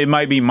 Yeah. And it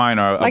might be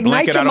minor. Like a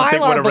blanket, I don't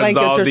think would have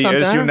resolved the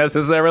issue something.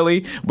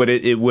 necessarily, but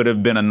it would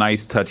have been a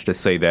nice touch to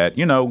say that,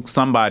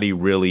 somebody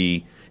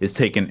really is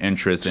taking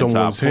interest in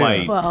top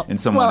flight, and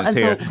someone is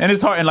here. And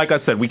it's hard. And like I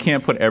said, we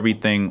can't put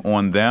everything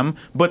on them,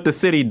 but the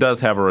city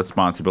does have a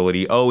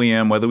responsibility.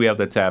 OEM, whether we have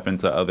to tap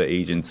into other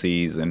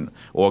agencies and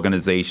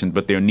organizations,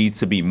 but there needs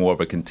to be more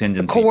of a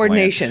contingency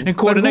coordination. plan. And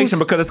coordination,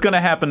 because it's going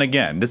to happen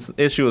again. This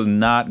issue is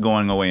not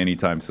going away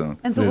anytime soon.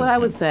 And so what I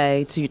would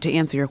say to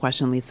answer your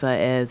question, Lisa,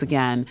 is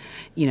again,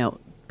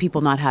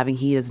 people not having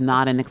heat is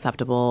not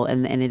unacceptable,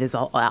 and it is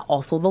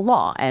also the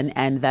law,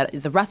 and that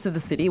the rest of the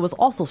city was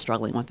also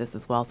struggling with this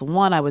as well. So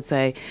one, I would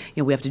say,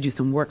 we have to do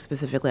some work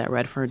specifically at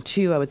Redfern.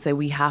 Two, I would say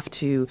we have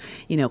to,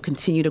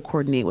 continue to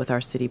coordinate with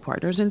our city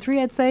partners. And three,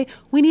 I'd say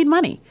we need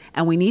money,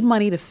 and we need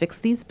money to fix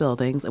these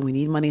buildings, and we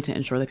need money to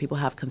ensure that people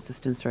have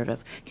consistent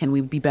service. Can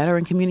we be better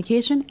in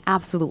communication?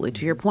 Absolutely.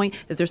 To your point,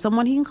 is there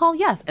someone he can call?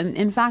 Yes. And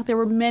in fact, there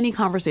were many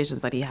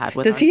conversations that he had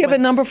with. Does he have a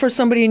number for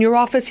somebody in your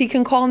office he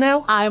can call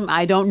now?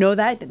 I don't know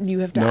that. You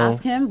have to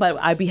ask him, but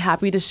I'd be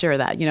happy to share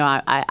that.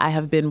 I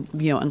have been,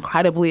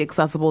 incredibly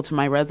accessible to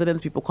my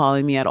residents, people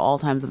calling me at all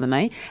times of the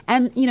night.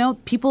 And,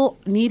 people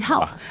need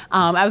help.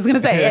 I was going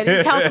to say,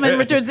 and Councilman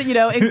Richards,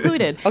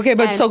 included. Okay,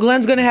 but so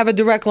Glenn's going to have a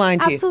direct line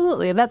to you.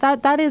 Absolutely. That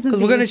isn't the issue.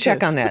 Because we're going to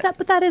check on that.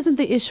 But that isn't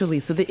the issue,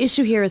 Lisa. The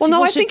issue here is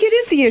I think it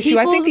is the issue.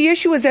 I think the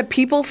issue is that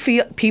people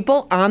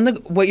on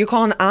what you're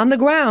calling on the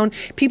ground,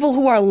 people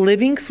who are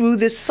living through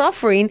this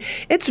suffering,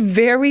 it's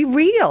very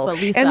real. But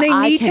Lisa, and they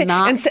I need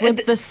cannot to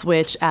flip the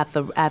switch at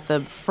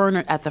the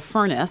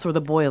furnace or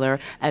the boiler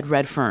at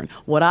Redfern.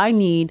 What I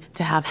need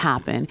to have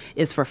happen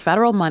is for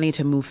federal money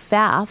to move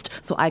fast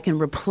so I can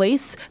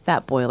replace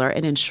that boiler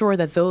and ensure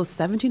that those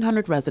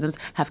 1,700 residents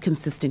have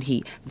consistent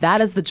heat.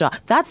 That is the job.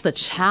 That's the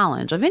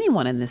challenge of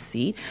anyone in this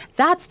seat.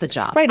 That's the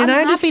job. Right, and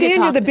I understand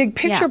you're the big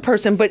picture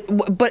person, but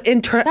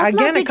in turn,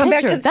 again, I come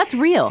back to that's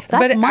real.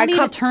 That's money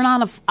to turn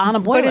on a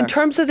boiler. But in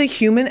terms of the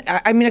human,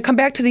 I come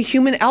back to the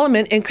human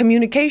element in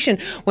communication.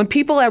 When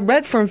people at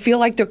Redfern feel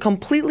like they're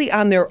completely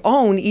on their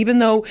own, even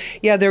though,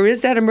 there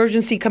is that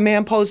emergency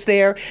command post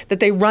there that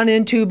they run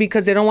into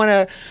because they don't want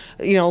to,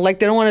 they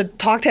don't want to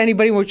talk to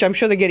anybody, which I'm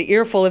sure they get an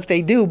earful if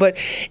they do. But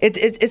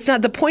it's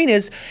not. The point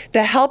is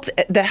the help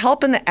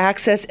and the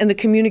access and the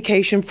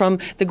communication from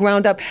the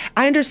ground up.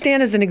 I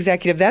understand as an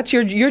executive, that's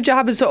your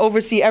job is to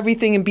oversee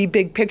everything and be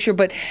big picture.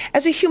 But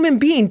as a human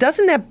being,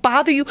 doesn't that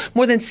bother you?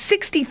 More than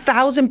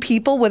 60,000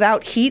 people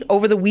without heat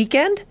over the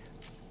weekend?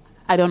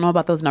 I don't know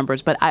about those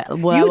numbers, but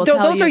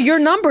those are your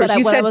numbers.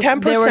 You said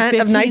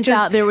 10% of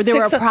NYCHA's. There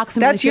were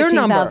approximately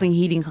 15,000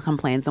 heating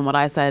complaints, and what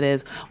I said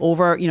is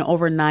over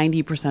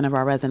 90% of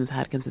our residents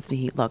had consistent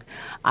heat. Look,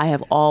 I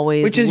have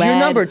always which is your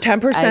number.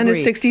 10%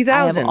 is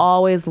 60,000. I have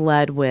always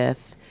led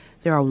with.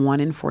 There are 1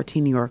 in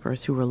 14 New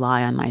Yorkers who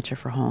rely on NYCHA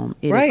for home.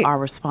 It is our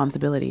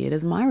responsibility. It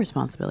is my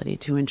responsibility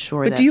to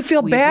ensure that. But do you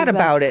feel bad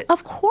about it?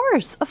 Of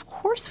course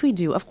we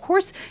do. Of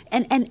course,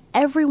 and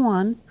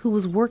everyone who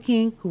was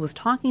working, who was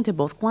talking to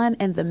both Glenn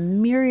and the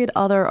myriad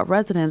other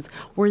residents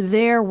were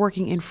there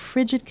working in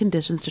frigid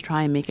conditions to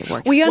try and make it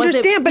work. We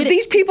understand, but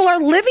these people are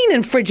living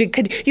in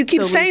frigid. You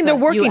keep saying they're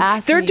working.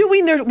 They're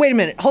doing their. Wait a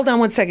minute. Hold on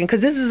one second,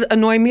 because this is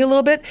annoying me a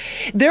little bit.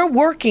 They're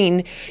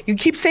working. You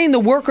keep saying the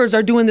workers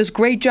are doing this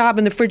great job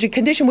in the frigid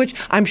condition, which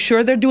I'm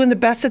sure they're doing the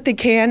best that they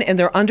can, and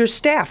they're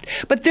understaffed.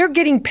 But they're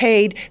getting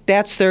paid.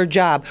 That's their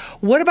job.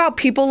 What about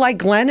people like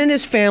Glenn and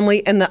his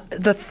family and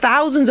the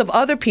thousands of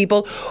other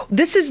people?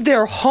 This is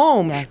their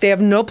home. Yes. They have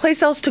no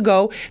place else to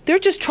go. They're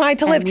just trying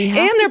to live,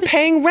 and they're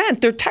paying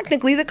rent. They're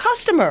technically the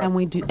customer. And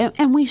we do,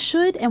 and we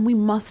should, and we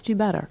must do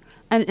better.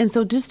 And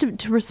so just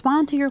to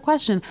respond to your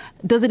question,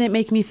 doesn't it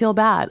make me feel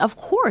bad? Of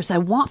course, I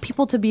want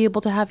people to be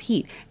able to have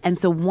heat. And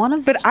so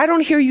But I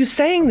don't hear you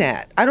saying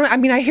that.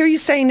 I hear you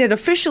saying it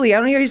officially. I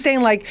don't hear you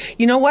saying like,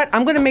 you know what,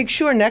 I'm going to make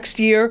sure next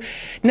year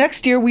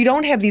we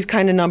don't have these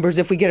kind of numbers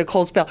if we get a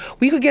cold spell.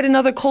 We could get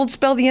another cold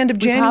spell the end of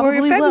January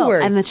or February.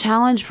 Will. And the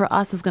challenge for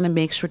us is going to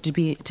make sure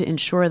to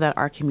ensure that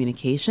our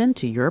communication,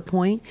 to your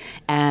point,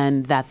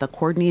 and that the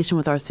coordination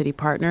with our city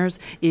partners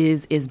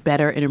is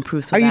better and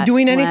improved. So are you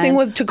doing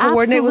anything to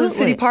coordinate with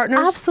city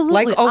partners?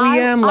 Absolutely. Like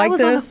OEM, I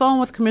was on the phone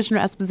with Commissioner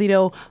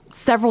Esposito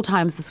several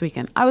times this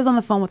weekend. I was on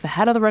the phone with the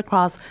head of the Red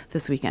Cross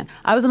this weekend.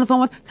 I was on the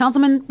phone with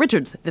Councilman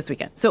Richards this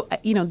weekend. So,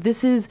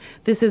 this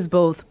is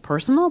both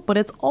personal, but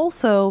it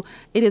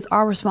is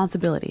our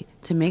responsibility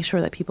to make sure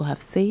that people have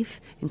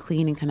safe and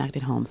clean and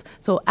connected homes.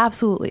 So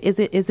absolutely. Is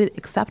it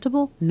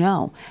acceptable?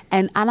 No.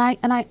 And I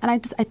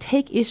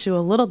take issue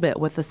a little bit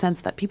with the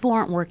sense that people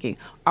aren't working.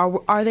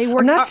 Are they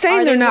working? I'm not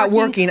saying they're not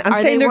working.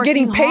 I'm saying they're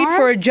getting paid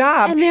for a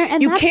job.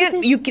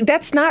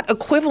 That's not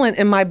equivalent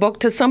in my book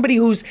to somebody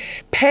who's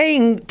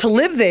paying to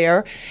live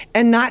there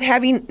and not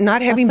having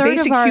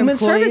basic human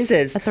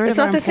services. It's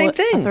not the same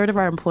thing. A third of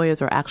our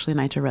employees are actually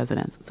NYCHA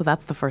residents. So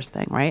that's the first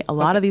thing, right? A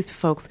lot of these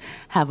folks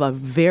have a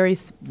very,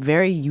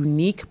 very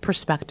unique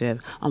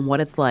perspective on what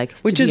it's like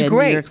to be a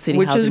New York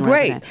City housing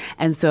resident.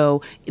 And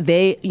so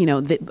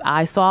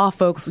I saw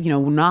folks,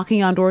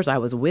 knocking on doors. I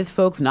was with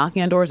folks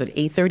knocking on doors at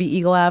 830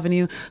 Eagle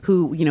Avenue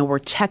who, were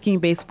checking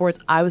baseboards.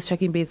 I was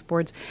checking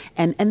baseboards.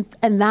 And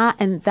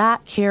that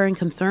care and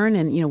concern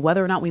and,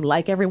 whether or not we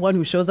like everyone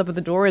who shows up at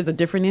the door is a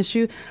different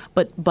issue.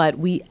 But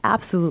we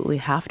absolutely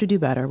have to do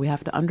better. We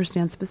have to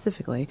understand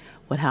specifically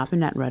what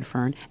happened at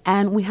Redfern.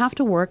 And we have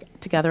to work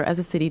together as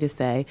a city to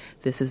say,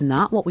 this is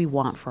not what we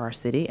want for our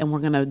city. And we're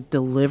going to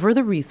deliver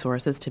the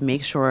resources to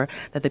make sure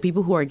that the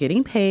people who are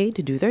getting paid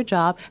to do their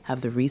job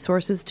have the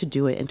resources to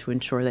do it and to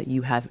ensure that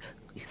you have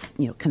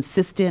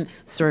consistent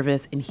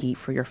service and heat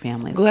for your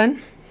families.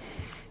 Glenn?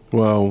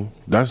 Well,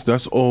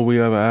 that's all we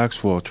ever asked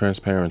for,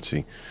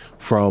 transparency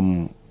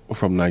from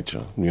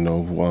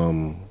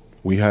NYCHA.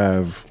 We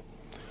have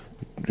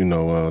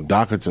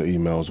dockets of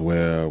emails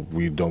where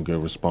we don't get a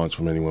response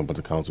from anyone but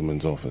the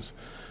councilman's office,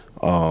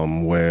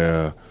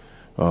 where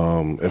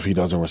if he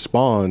doesn't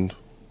respond,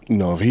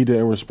 if he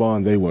didn't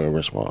respond, they wouldn't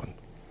respond.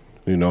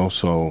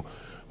 So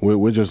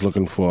we're just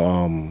looking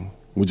for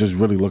we're just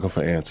really looking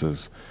for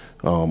answers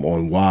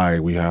on why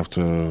we have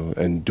to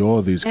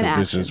endure these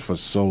conditions for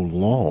so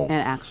long.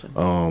 And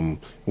action.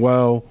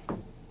 Well,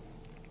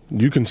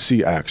 you can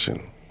see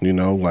action.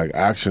 Like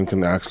action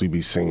can actually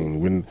be seen.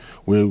 When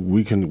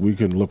we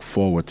can look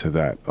forward to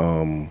that.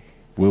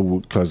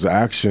 Because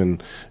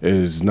action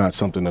is not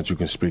something that you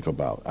can speak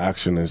about.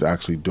 Action is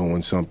actually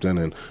doing something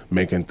and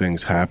making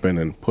things happen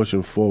and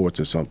pushing forward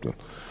to something.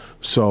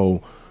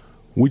 So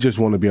we just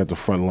want to be at the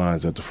front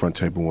lines, at the front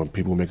table when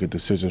people make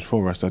decisions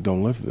for us that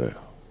don't live there.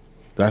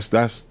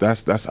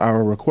 That's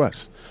our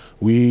request.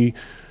 We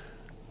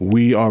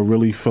are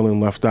really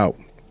feeling left out.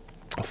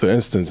 For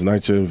instance,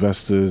 NYCHA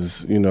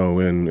investors,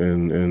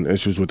 in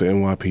issues with the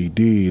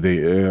NYPD,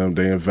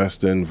 they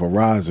invest in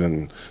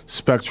Verizon,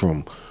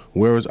 Spectrum.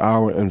 Where is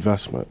our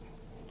investment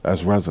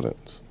as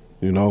residents?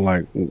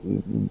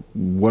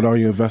 What are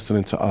you investing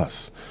into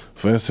us?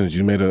 For instance,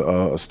 you made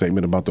a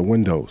statement about the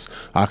windows.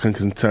 I can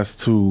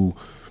contest to,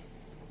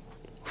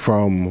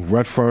 from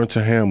Redfern to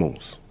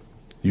Hamels,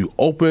 you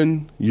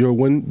open your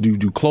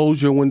you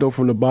close your window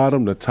from the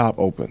bottom, the top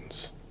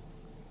opens.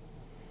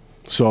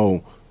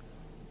 So,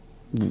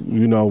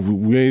 we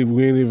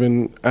ain't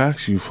even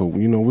asked you for,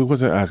 we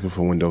wasn't asking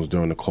for windows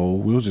during the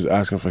cold. We was just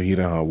asking for heat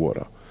and hot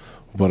water.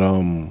 But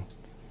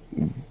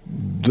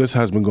this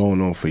has been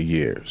going on for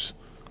years.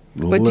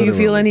 But literally. Do you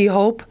feel any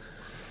hope?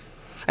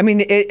 I mean,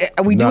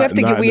 we have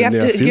to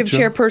give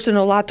Chairperson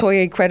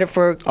Olatoye credit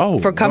for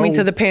coming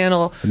to the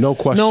panel, no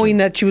question, knowing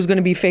that she was going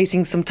to be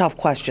facing some tough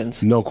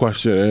questions. No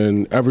question,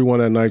 and everyone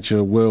at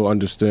NYCHA will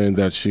understand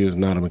that she is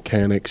not a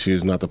mechanic. She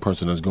is not the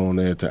person that's going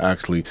there to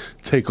actually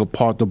take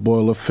apart the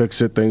boiler,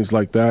 fix it, things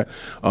like that.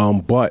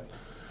 But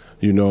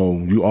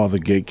you are the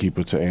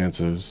gatekeeper to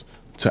answers,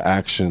 to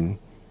action,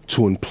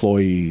 to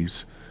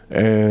employees,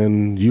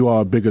 and you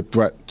are a bigger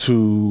threat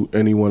to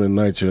anyone in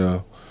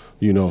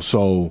NYCHA.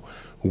 So.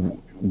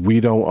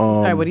 We don't.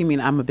 Sorry, what do you mean?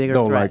 I'm a bigger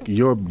threat? No, like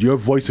your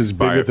voice is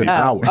bigger than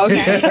ours.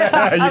 Okay. You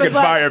can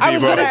fire people. I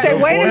was going to say,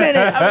 wait a minute.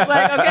 I was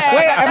like, okay.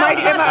 Wait, am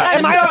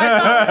I? No.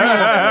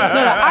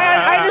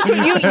 I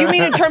understand. You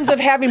mean in terms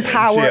of having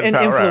power and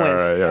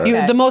influence? Right.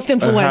 You, the most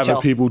influential. And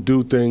having people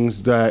do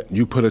things that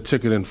you put a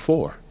ticket in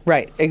for.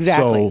 Right.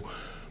 Exactly.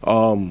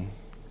 So,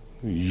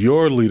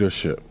 your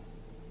leadership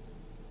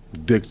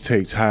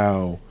dictates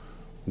how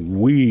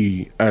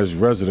we as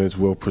residents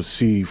will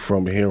proceed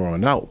from here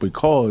on out,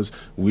 because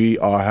we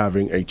are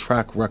having a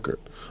track record.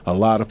 A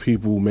lot of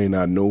people may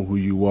not know who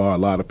you are. A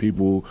lot of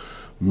people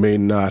may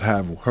not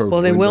have heard.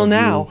 Well, they will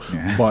now.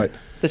 But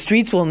the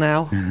streets will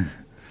now.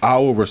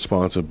 Our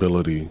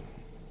responsibility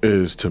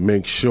is to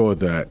make sure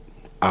that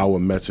our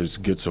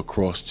message gets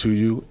across to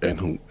you, and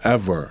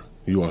whoever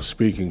you are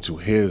speaking to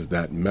hears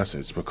that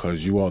message,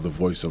 because you are the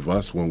voice of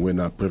us when we're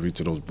not privy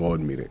to those board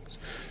meetings.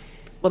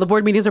 Well, the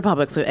board meetings are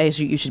public, so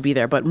you should be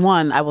there. But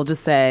one, I will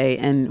just say,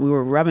 and we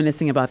were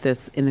reminiscing about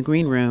this in the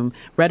green room,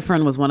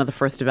 Redfern was one of the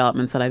first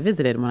developments that I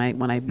visited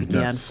when I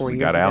began 4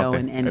 years ago.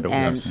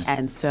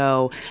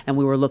 And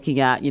we were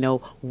looking at,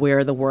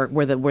 where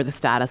the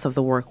status of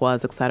the work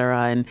was, et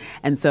cetera.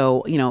 And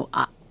so,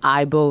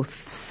 I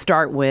both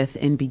start with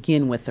and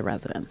begin with the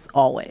residents,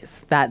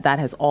 always. That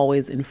has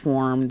always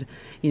informed,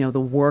 the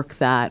work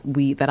that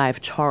I've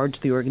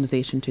charged the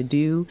organization to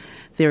do.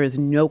 There is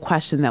no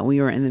question that we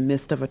are in the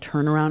midst of a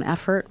turnaround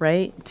effort,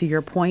 right? To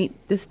your point,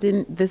 this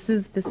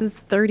is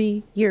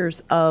 30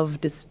 years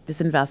of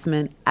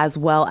disinvestment, as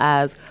well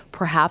as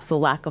perhaps a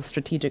lack of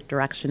strategic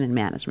direction and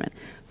management.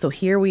 So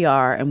here we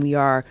are, and we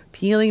are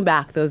peeling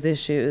back those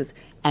issues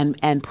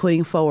and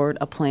putting forward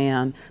a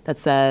plan that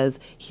says,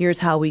 here's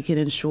how we can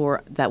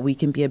ensure that we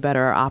can be a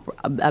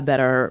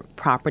better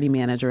property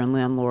manager and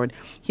landlord.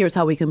 Here's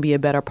how we can be a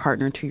better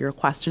partner, to your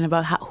question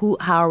about how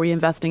are we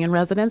investing in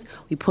residents.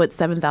 We put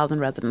 7,000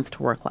 residents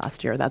to work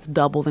last year. That's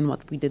double than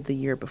what we did the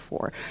year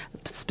before.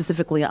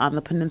 Specifically on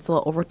the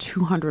peninsula, over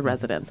 200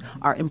 residents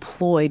are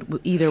employed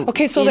either.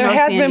 Okay, so there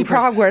has been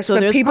progress,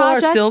 but people are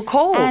still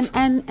cold.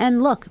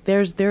 And look,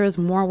 there is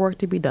more work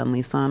to be done,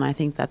 Lisa, and I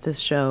think that this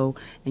show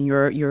and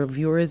your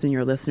viewers and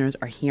your listeners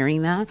are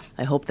hearing that.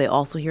 I hope they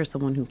also hear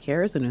someone who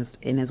cares and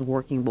is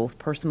working both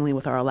personally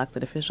with our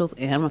elected officials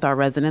and with our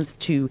residents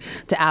to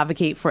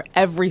advocate for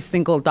every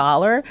single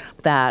dollar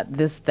that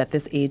this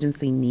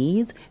agency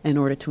needs in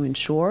order to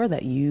ensure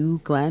that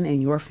you, Glenn,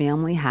 and your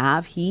family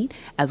have heat,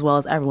 as well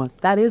as everyone.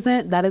 That is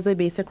a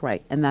basic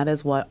right, and that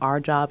is what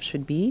our job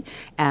should be,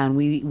 and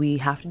we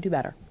have to do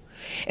better.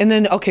 And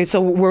then, okay, so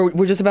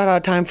we're just about out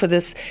of time for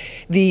this.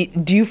 Do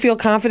you feel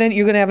confident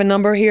you're going to have a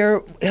number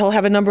here? He'll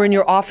have a number in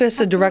your office,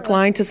 Absolutely. A direct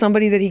line to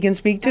somebody that he can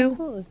speak to?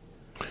 Absolutely.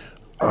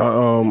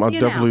 I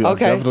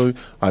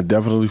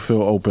definitely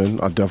feel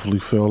open. I definitely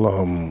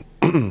feel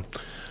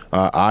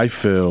I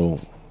feel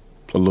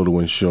a little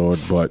insured,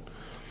 but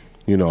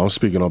I'm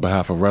speaking on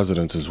behalf of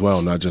residents as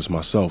well, not just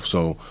myself.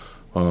 So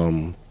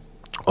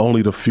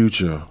only the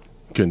future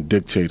can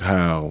dictate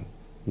how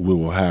we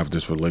will have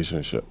this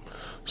relationship.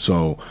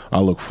 So I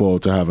look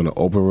forward to having an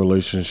open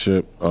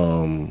relationship,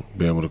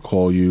 be able to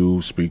call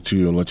you, speak to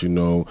you, and let you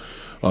know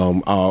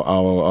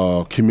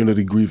our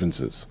community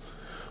grievances.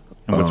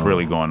 And what's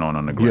really going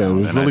on the ground. Yeah,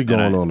 what's really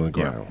going on the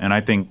ground. And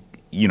I think,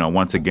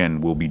 once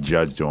again, we'll be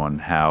judged on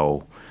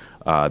how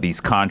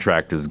these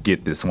contractors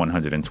get this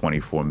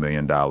 $124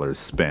 million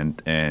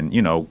spent. And,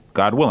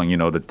 God willing,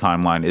 the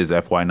timeline is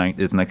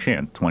next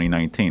year,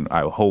 2019.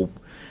 I hope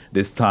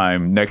this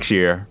time next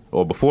year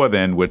or before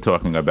then, we're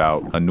talking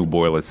about a new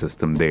boiler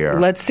system there.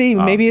 Let's see.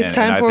 Maybe it's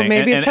time for.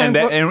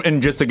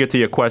 And just to get to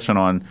your question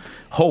on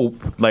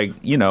hope,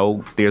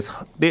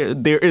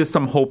 there is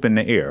some hope in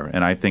the air,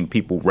 and I think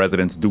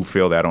residents do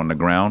feel that on the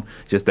ground.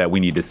 Just that we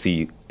need to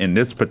see in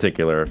this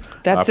particular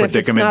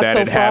predicament that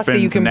it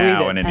happens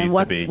now, and it needs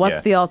to be.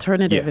 What's the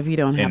alternative if you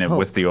don't have hope?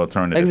 What's the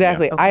alternative?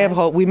 Exactly. Yeah. Okay. I have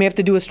hope. We may have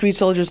to do a Street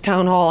Soldiers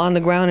town hall on the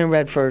ground in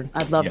Redford.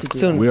 I'd love to do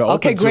soon. that.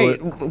 Okay,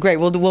 great.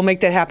 We'll make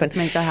that happen. Let's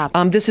make that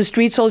happen. This is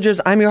Street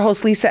Soldiers. I'm your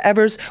host, Lisa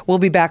Evers. We'll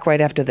be back right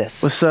after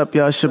this. What's up,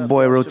 y'all? It's your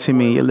boy,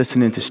 Rotimi. You're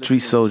listening to Street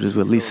Soldiers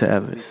with Lisa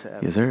Evers.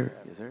 Yes, sir.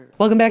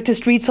 Welcome back to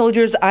Street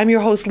Soldiers. I'm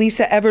your host,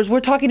 Lisa Evers. We're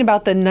talking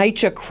about the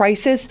NYCHA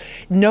crisis,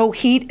 no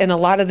heat, and a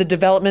lot of the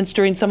developments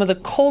during some of the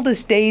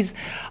coldest days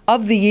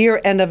of the year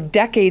and of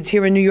decades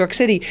here in New York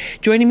City.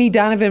 Joining me,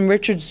 Donovan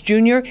Richards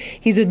Jr.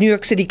 He's a New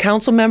York City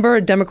council member,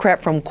 a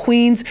Democrat from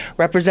Queens,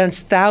 represents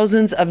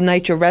thousands of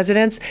NYCHA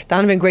residents.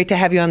 Donovan, great to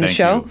have you on the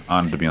show. Thank you.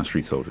 Honored to be on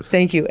Street Soldiers.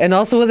 Thank you. And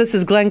also with us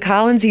is Glenn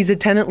Collins. He's a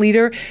tenant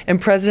leader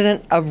and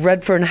president of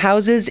Redfern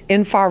Houses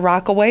in Far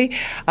Rockaway.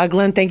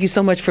 Glenn, thank you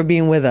so much for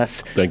being with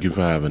us. Thank you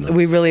for having us.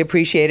 We really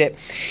appreciate it.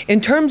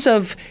 In terms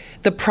of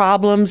the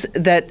problems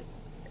that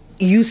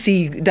you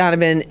see,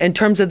 Donovan, in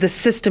terms of the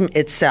system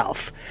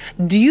itself,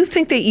 do you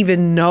think they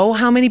even know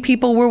how many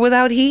people were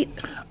without heat?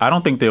 I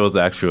don't think there was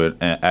actually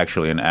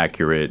an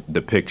accurate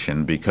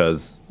depiction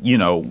because,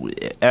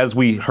 as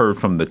we heard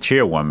from the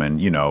chairwoman,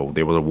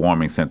 there was a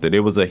warming center.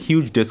 There was a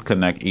huge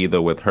disconnect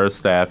either with her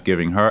staff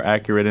giving her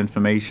accurate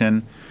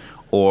information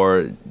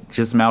or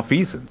just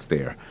malfeasance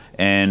there.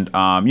 And,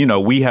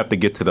 we have to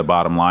get to the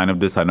bottom line of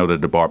this. I know the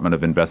Department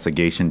of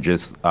Investigation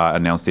just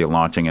announced they're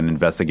launching an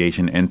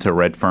investigation into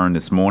Redfern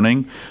this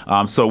morning.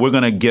 So we're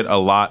going to get a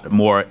lot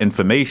more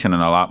information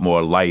and a lot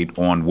more light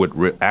on what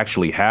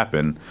actually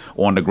happened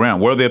on the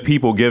ground. Were there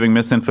people giving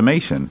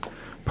misinformation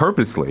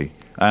purposely?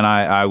 And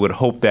I would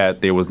hope that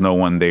there was no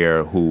one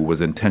there who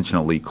was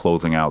intentionally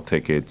closing out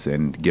tickets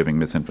and giving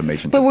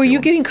misinformation. But were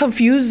you getting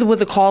confused with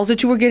the calls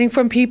that you were getting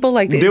from people?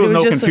 Like there was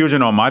no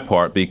confusion on my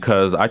part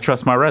because I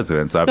trust my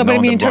residents. No, but I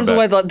mean in terms of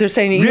what they're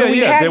saying, we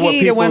had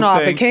heat, it went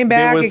off, it came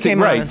back, it came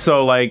on. Right.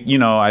 So like,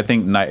 I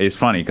think it's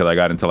funny because I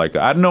got into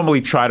I normally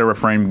try to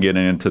refrain from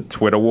getting into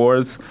Twitter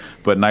wars,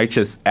 but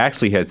NYCHA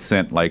actually had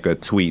sent like a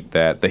tweet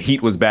that the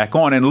heat was back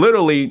on, and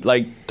literally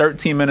like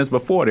 13 minutes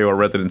before there were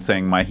residents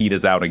saying my heat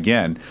is out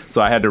again.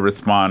 So I had to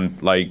respond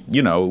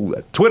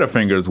Twitter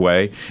fingers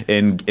way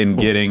in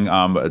getting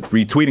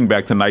retweeting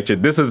back to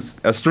NYCHA. This is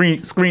a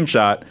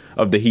screenshot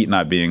of the heat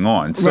not being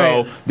on.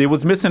 So there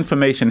was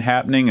misinformation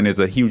happening, and there's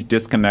a huge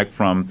disconnect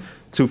from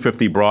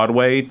 250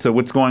 Broadway to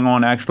what's going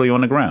on actually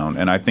on the ground.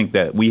 And I think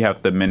that we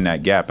have to mend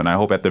that gap. And I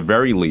hope at the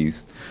very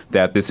least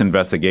that this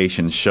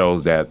investigation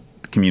shows that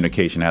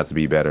communication has to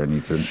be better in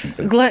these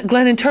instances.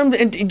 Glenn,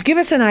 give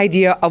us an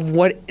idea of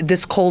what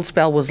this cold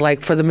spell was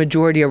like for the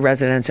majority of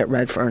residents at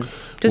Redfern.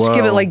 Just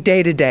give it like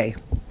day to day.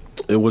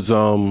 It was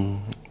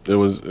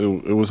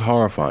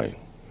horrifying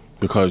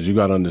because you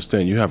got to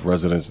understand you have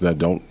residents that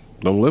don't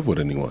live with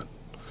anyone.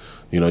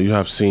 You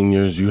have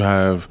seniors, you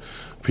have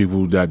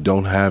people that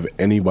don't have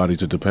anybody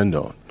to depend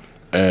on.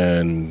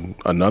 And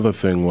another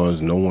thing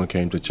was no one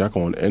came to check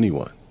on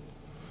anyone.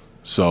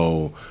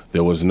 So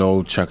there was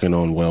no checking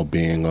on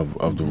well-being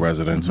of the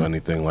residents or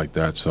anything like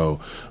that.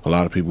 So a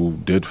lot of people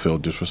did feel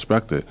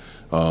disrespected.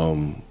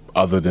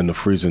 Other than the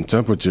freezing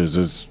temperatures,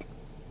 is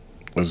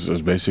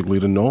basically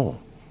the norm,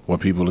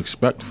 what people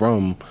expect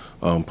from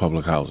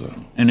public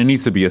housing. And there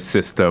needs to be a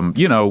system.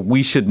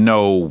 We should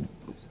know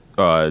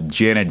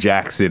Janet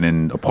Jackson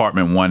in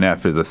apartment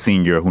 1F is a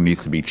senior who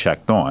needs to be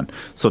checked on.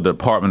 So the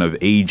Department of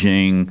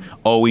Aging,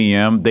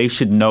 OEM, they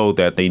should know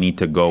that they need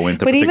to go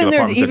into particular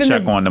apartments to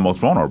check on the most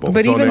vulnerable.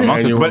 But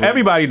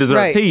everybody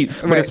deserves heat,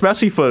 but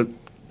especially for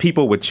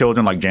people with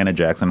children like Janet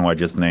Jackson, who I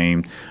just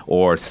named,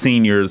 or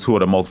seniors who are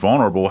the most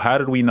vulnerable. How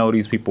did we know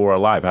these people were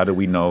alive? How did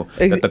we know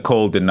that the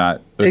cold did not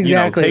take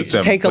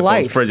them? Take a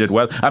life. Those frigid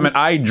weather. I mean,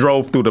 I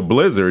drove through the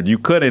blizzard. You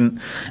couldn't.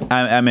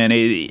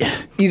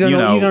 You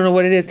don't know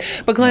what it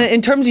is. But Glenn,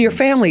 in terms of your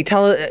family,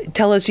 tell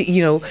us.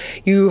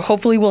 You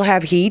hopefully will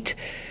have heat.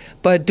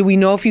 But do we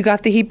know if you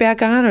got the heat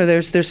back on, or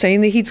they're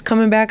saying the heat's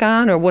coming back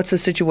on, or what's the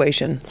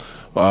situation?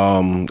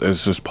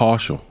 It's just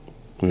partial.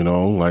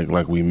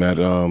 Like we met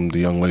the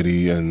young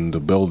lady in the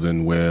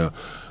building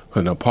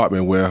an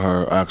apartment where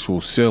her actual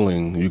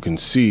ceiling, you can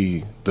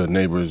see the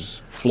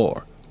neighbor's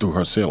floor through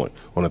her ceiling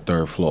on the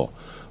third floor.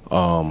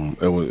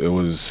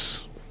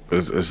 It's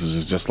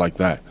just like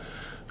that.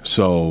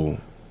 So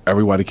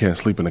everybody can't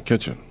sleep in the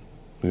kitchen,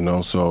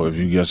 So if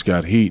you just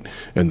got heat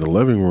in the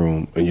living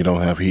room and you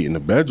don't have heat in the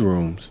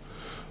bedrooms,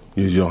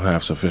 you don't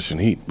have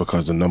sufficient heat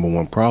because the number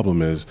one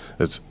problem is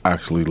it's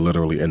actually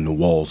literally in the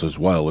walls as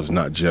well. It's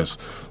not just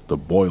the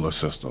boiler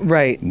system.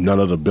 Right. None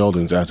of the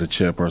buildings, as the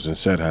chairperson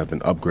said, have been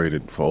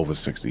upgraded for over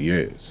 60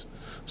 years.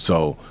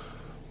 So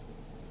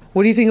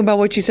what do you think about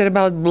what you said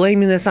about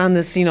blaming this on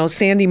this,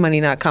 Sandy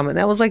money not coming?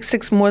 That was like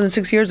more than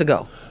 6 years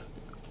ago.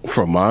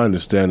 From my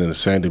understanding, the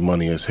Sandy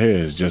money is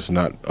here. It's just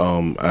not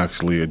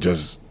it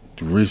just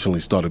recently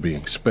started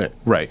being spent.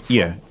 Right,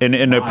 yeah. And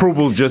the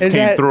approval just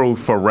came through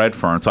for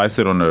Redfern. So I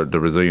sit on the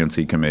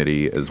Resiliency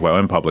Committee as well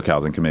and Public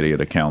Housing Committee of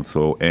the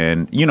Council.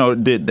 And,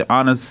 the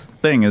honest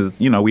thing is,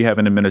 we have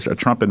a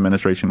Trump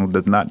administration who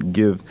does not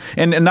give,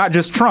 and not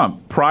just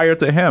Trump, prior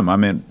to him. I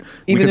mean,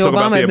 we could talk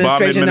about the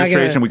Obama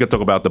administration, we could talk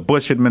about the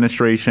Bush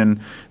administration.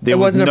 There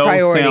was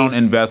no sound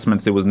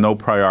investments. There was no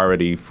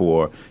priority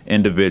for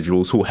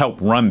individuals who help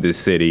run this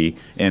city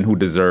and who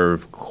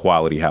deserve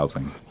quality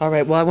housing. All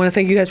right. Well, I want to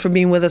thank you guys for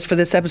being with us for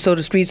this episode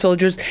of Street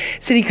Soldiers.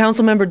 City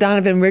Council Member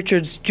Donovan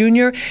Richards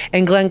Jr.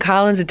 and Glenn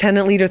Collins,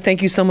 Attendant Leader,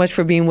 thank you so much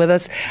for being with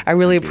us. I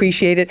really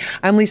appreciate it.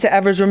 I'm Lisa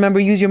Evers.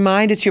 Remember, use your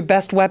mind. It's your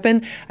best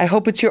weapon. I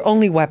hope it's your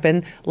only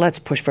weapon. Let's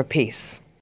push for peace.